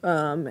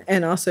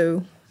 And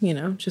also,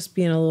 just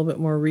being a little bit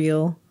more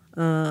real.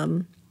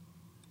 And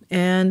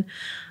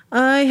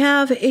I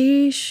have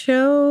a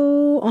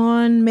show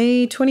on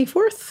May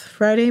 24th,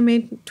 Friday,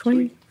 May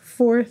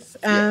 24th,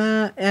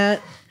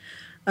 at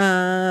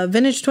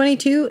Vintage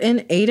 22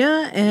 in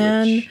Ada.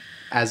 And which,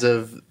 as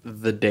of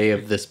the day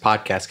of this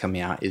podcast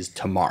coming out, is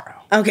tomorrow.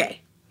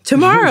 Okay.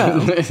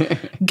 Tomorrow.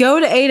 Go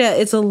to Ada.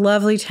 It's a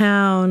lovely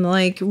town.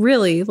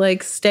 Really,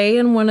 stay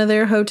in one of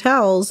their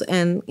hotels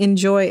and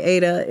enjoy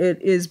Ada.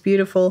 It is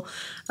beautiful.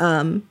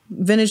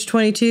 Vintage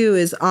 22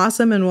 is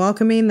awesome and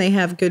welcoming. They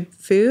have good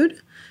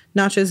food.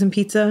 Nachos and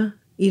pizza,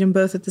 eat them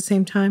both at the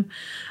same time.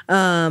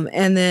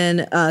 And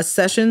then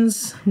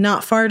Sessions,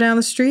 not far down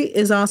the street,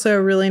 is also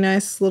a really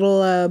nice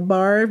little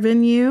bar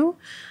venue.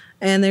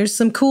 And there's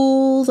some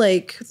cool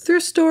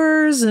thrift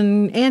stores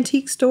and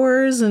antique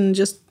stores and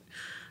just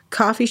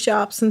coffee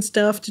shops and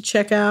stuff to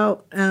check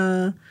out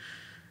in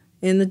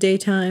the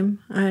daytime.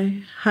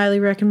 I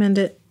highly recommend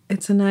it.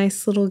 It's a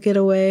nice little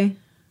getaway.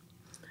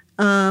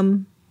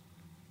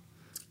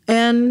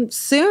 And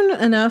soon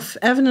enough,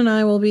 Evan and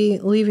I will be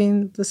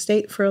leaving the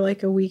state for a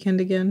weekend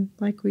again,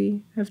 like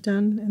we have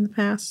done in the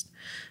past,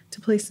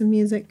 to play some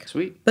music.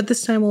 Sweet. But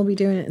this time we'll be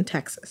doing it in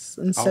Texas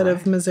instead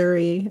of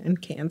Missouri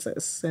and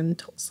Kansas and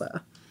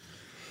Tulsa.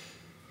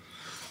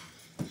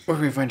 Where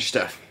can we find your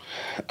stuff?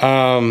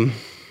 I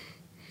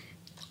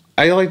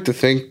like to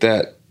think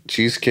that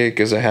cheesecake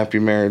is a happy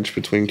marriage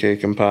between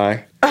cake and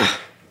pie.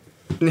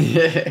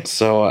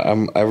 So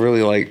I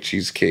really like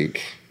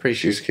cheesecake.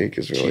 Cheesecake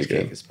is really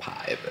cheesecake good. Is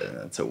pie, but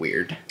that's a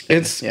weird.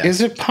 Is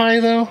it pie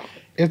though?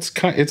 It's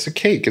a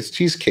cake. It's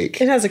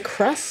cheesecake. It has a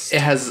crust. It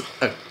has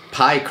a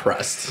pie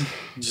crust,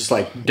 just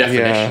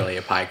definitionally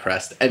a pie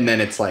crust, and then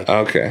it's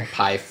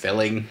pie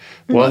filling.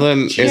 Well,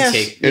 then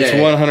cheesecake. It's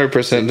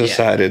 100%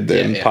 decided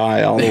then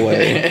pie all the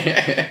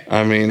way.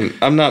 I mean,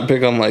 I'm not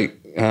big on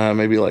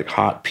maybe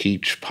hot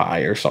peach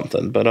pie or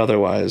something, but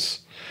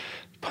otherwise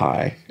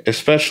pie,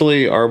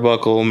 especially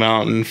Arbuckle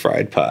Mountain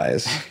fried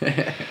pies.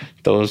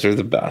 Those are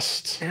the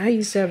best. I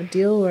used to have a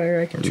deal where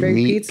I could trade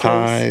meat pizzas.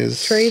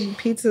 Pies. Trade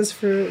pizzas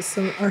for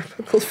some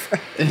Arbuckle fried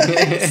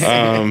pies.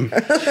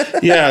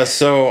 Yeah,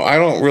 so I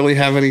don't really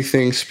have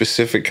anything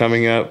specific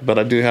coming up, but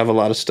I do have a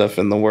lot of stuff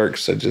in the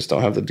works. I just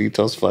don't have the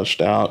details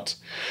fleshed out.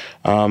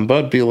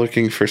 But be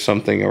looking for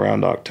something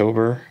around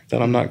October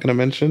that I'm not going to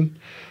mention.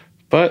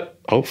 But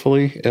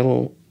hopefully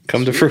it'll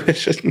come to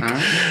fruition.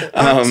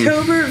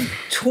 October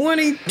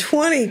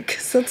 2020,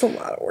 because that's a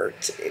lot of work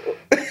too.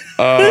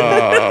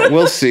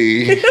 We'll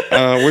see.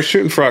 We're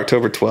shooting for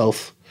October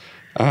 12th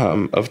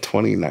of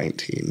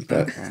 2019.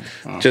 But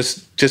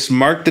just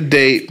mark the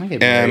date,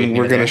 and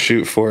we're going to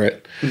shoot for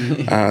it.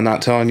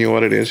 Not telling you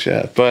what it is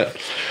yet. But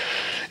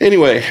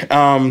anyway,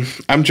 I'm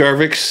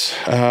Jarvix.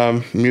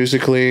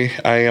 Musically,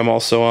 I am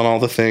also on all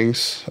the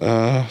things,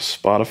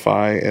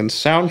 Spotify and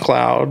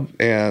SoundCloud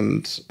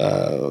and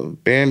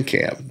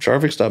Bandcamp.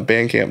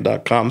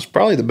 Jarvix.bandcamp.com is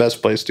probably the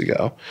best place to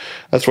go.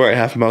 That's where I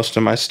have most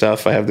of my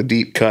stuff. I have the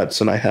deep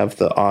cuts and I have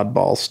the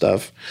oddball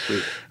stuff.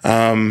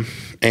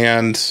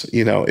 And,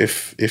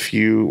 if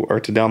you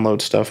are to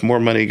download stuff, more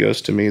money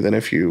goes to me than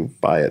if you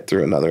buy it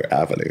through another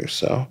avenue.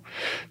 So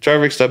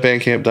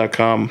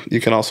jarvix.bandcamp.com.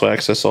 You can also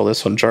access all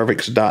this on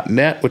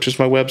jarvix.net, which is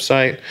my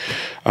website.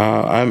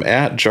 I'm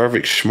at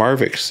Jarvix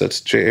Schmarvix.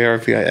 That's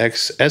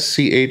JARVIX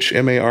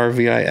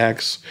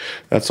SCHMARVIX.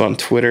 That's on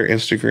Twitter,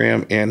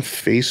 Instagram, and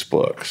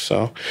Facebook.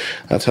 So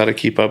that's how to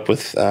keep up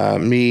with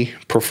me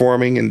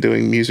performing and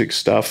doing music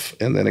stuff,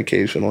 and then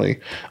occasionally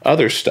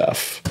other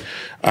stuff.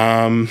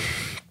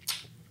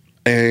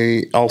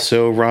 I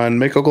also run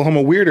Make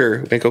Oklahoma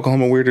Weirder,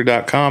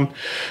 MakeOklahomaWeirder.com.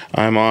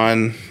 I'm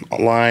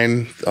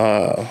online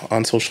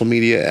on social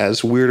media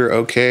as Weirder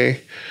OK.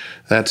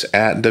 That's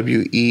at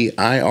WEIRDEROK.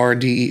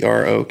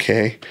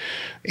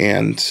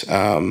 And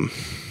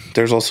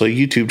there's also a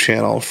YouTube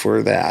channel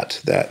for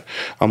that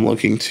I'm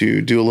looking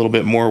to do a little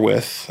bit more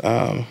with.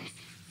 Kind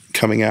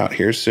coming out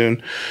here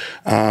soon.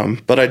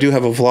 But I do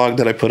have a vlog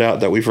that I put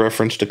out that we've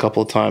referenced a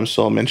couple of times,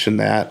 so I'll mention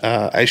that.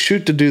 I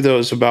shoot to do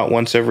those about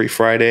once every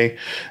Friday.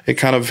 It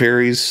kind of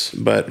varies,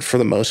 but for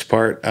the most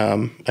part,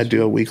 I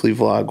do a weekly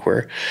vlog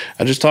where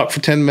I just talk for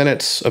 10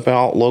 minutes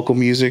about local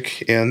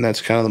music, and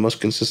that's kind of the most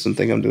consistent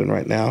thing I'm doing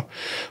right now.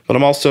 But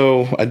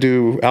I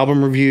do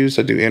album reviews,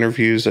 I do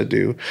interviews, I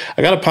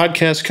got a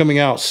podcast coming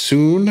out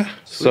soon,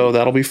 so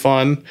that'll be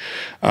fun.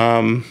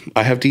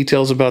 I have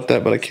details about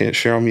that, but I can't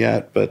share them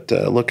yet. But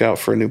look out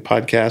for a new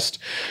podcast,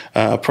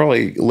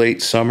 probably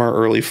late summer,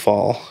 early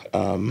fall.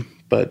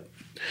 But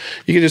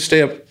you can just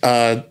stay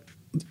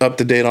up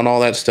to date on all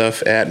that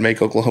stuff at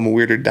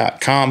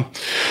makeoklahomaweirder.com.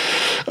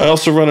 I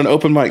also run an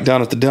open mic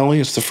down at the deli.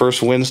 It's the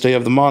first Wednesday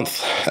of the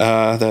month.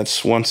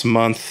 That's once a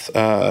month.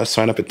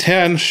 Sign up at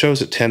 10,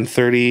 shows at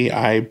 10:30.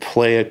 I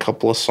play a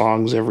couple of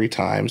songs every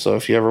time. So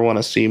if you ever want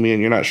to see me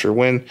and you're not sure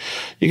when,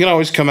 you can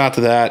always come out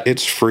to that.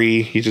 It's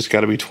free. You just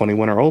got to be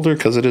 21 or older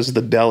because it is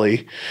the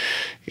deli.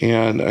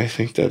 And I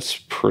think that's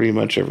pretty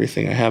much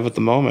everything I have at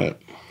the moment.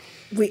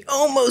 We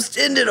almost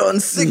ended on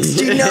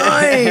 69.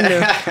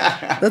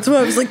 That's why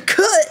I was like,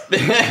 cut.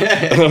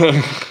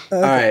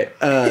 All right.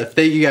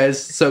 Thank you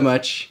guys so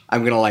much.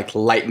 I'm going to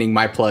lightning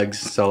my plugs.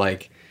 So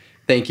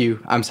thank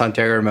you. I'm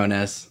Santiago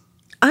Ramones.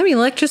 I'm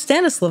Electra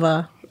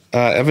Stanislava.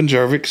 Evan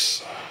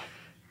Jarvix.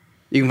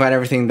 You can find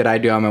everything that I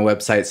do on my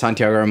website,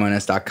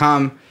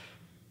 santiagoramones.com.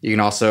 You can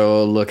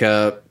also look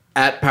up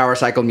at Power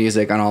Cycle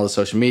Music on all the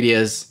social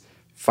medias.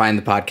 Find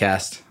the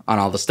podcast on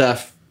all the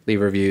stuff.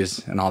 Leave reviews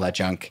and all that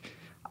junk.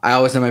 I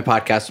always end my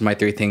podcast with my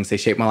 3 things. They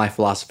shape my life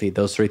philosophy.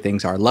 Those 3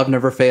 things are: love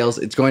never fails,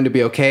 it's going to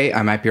be okay,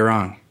 I might be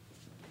wrong.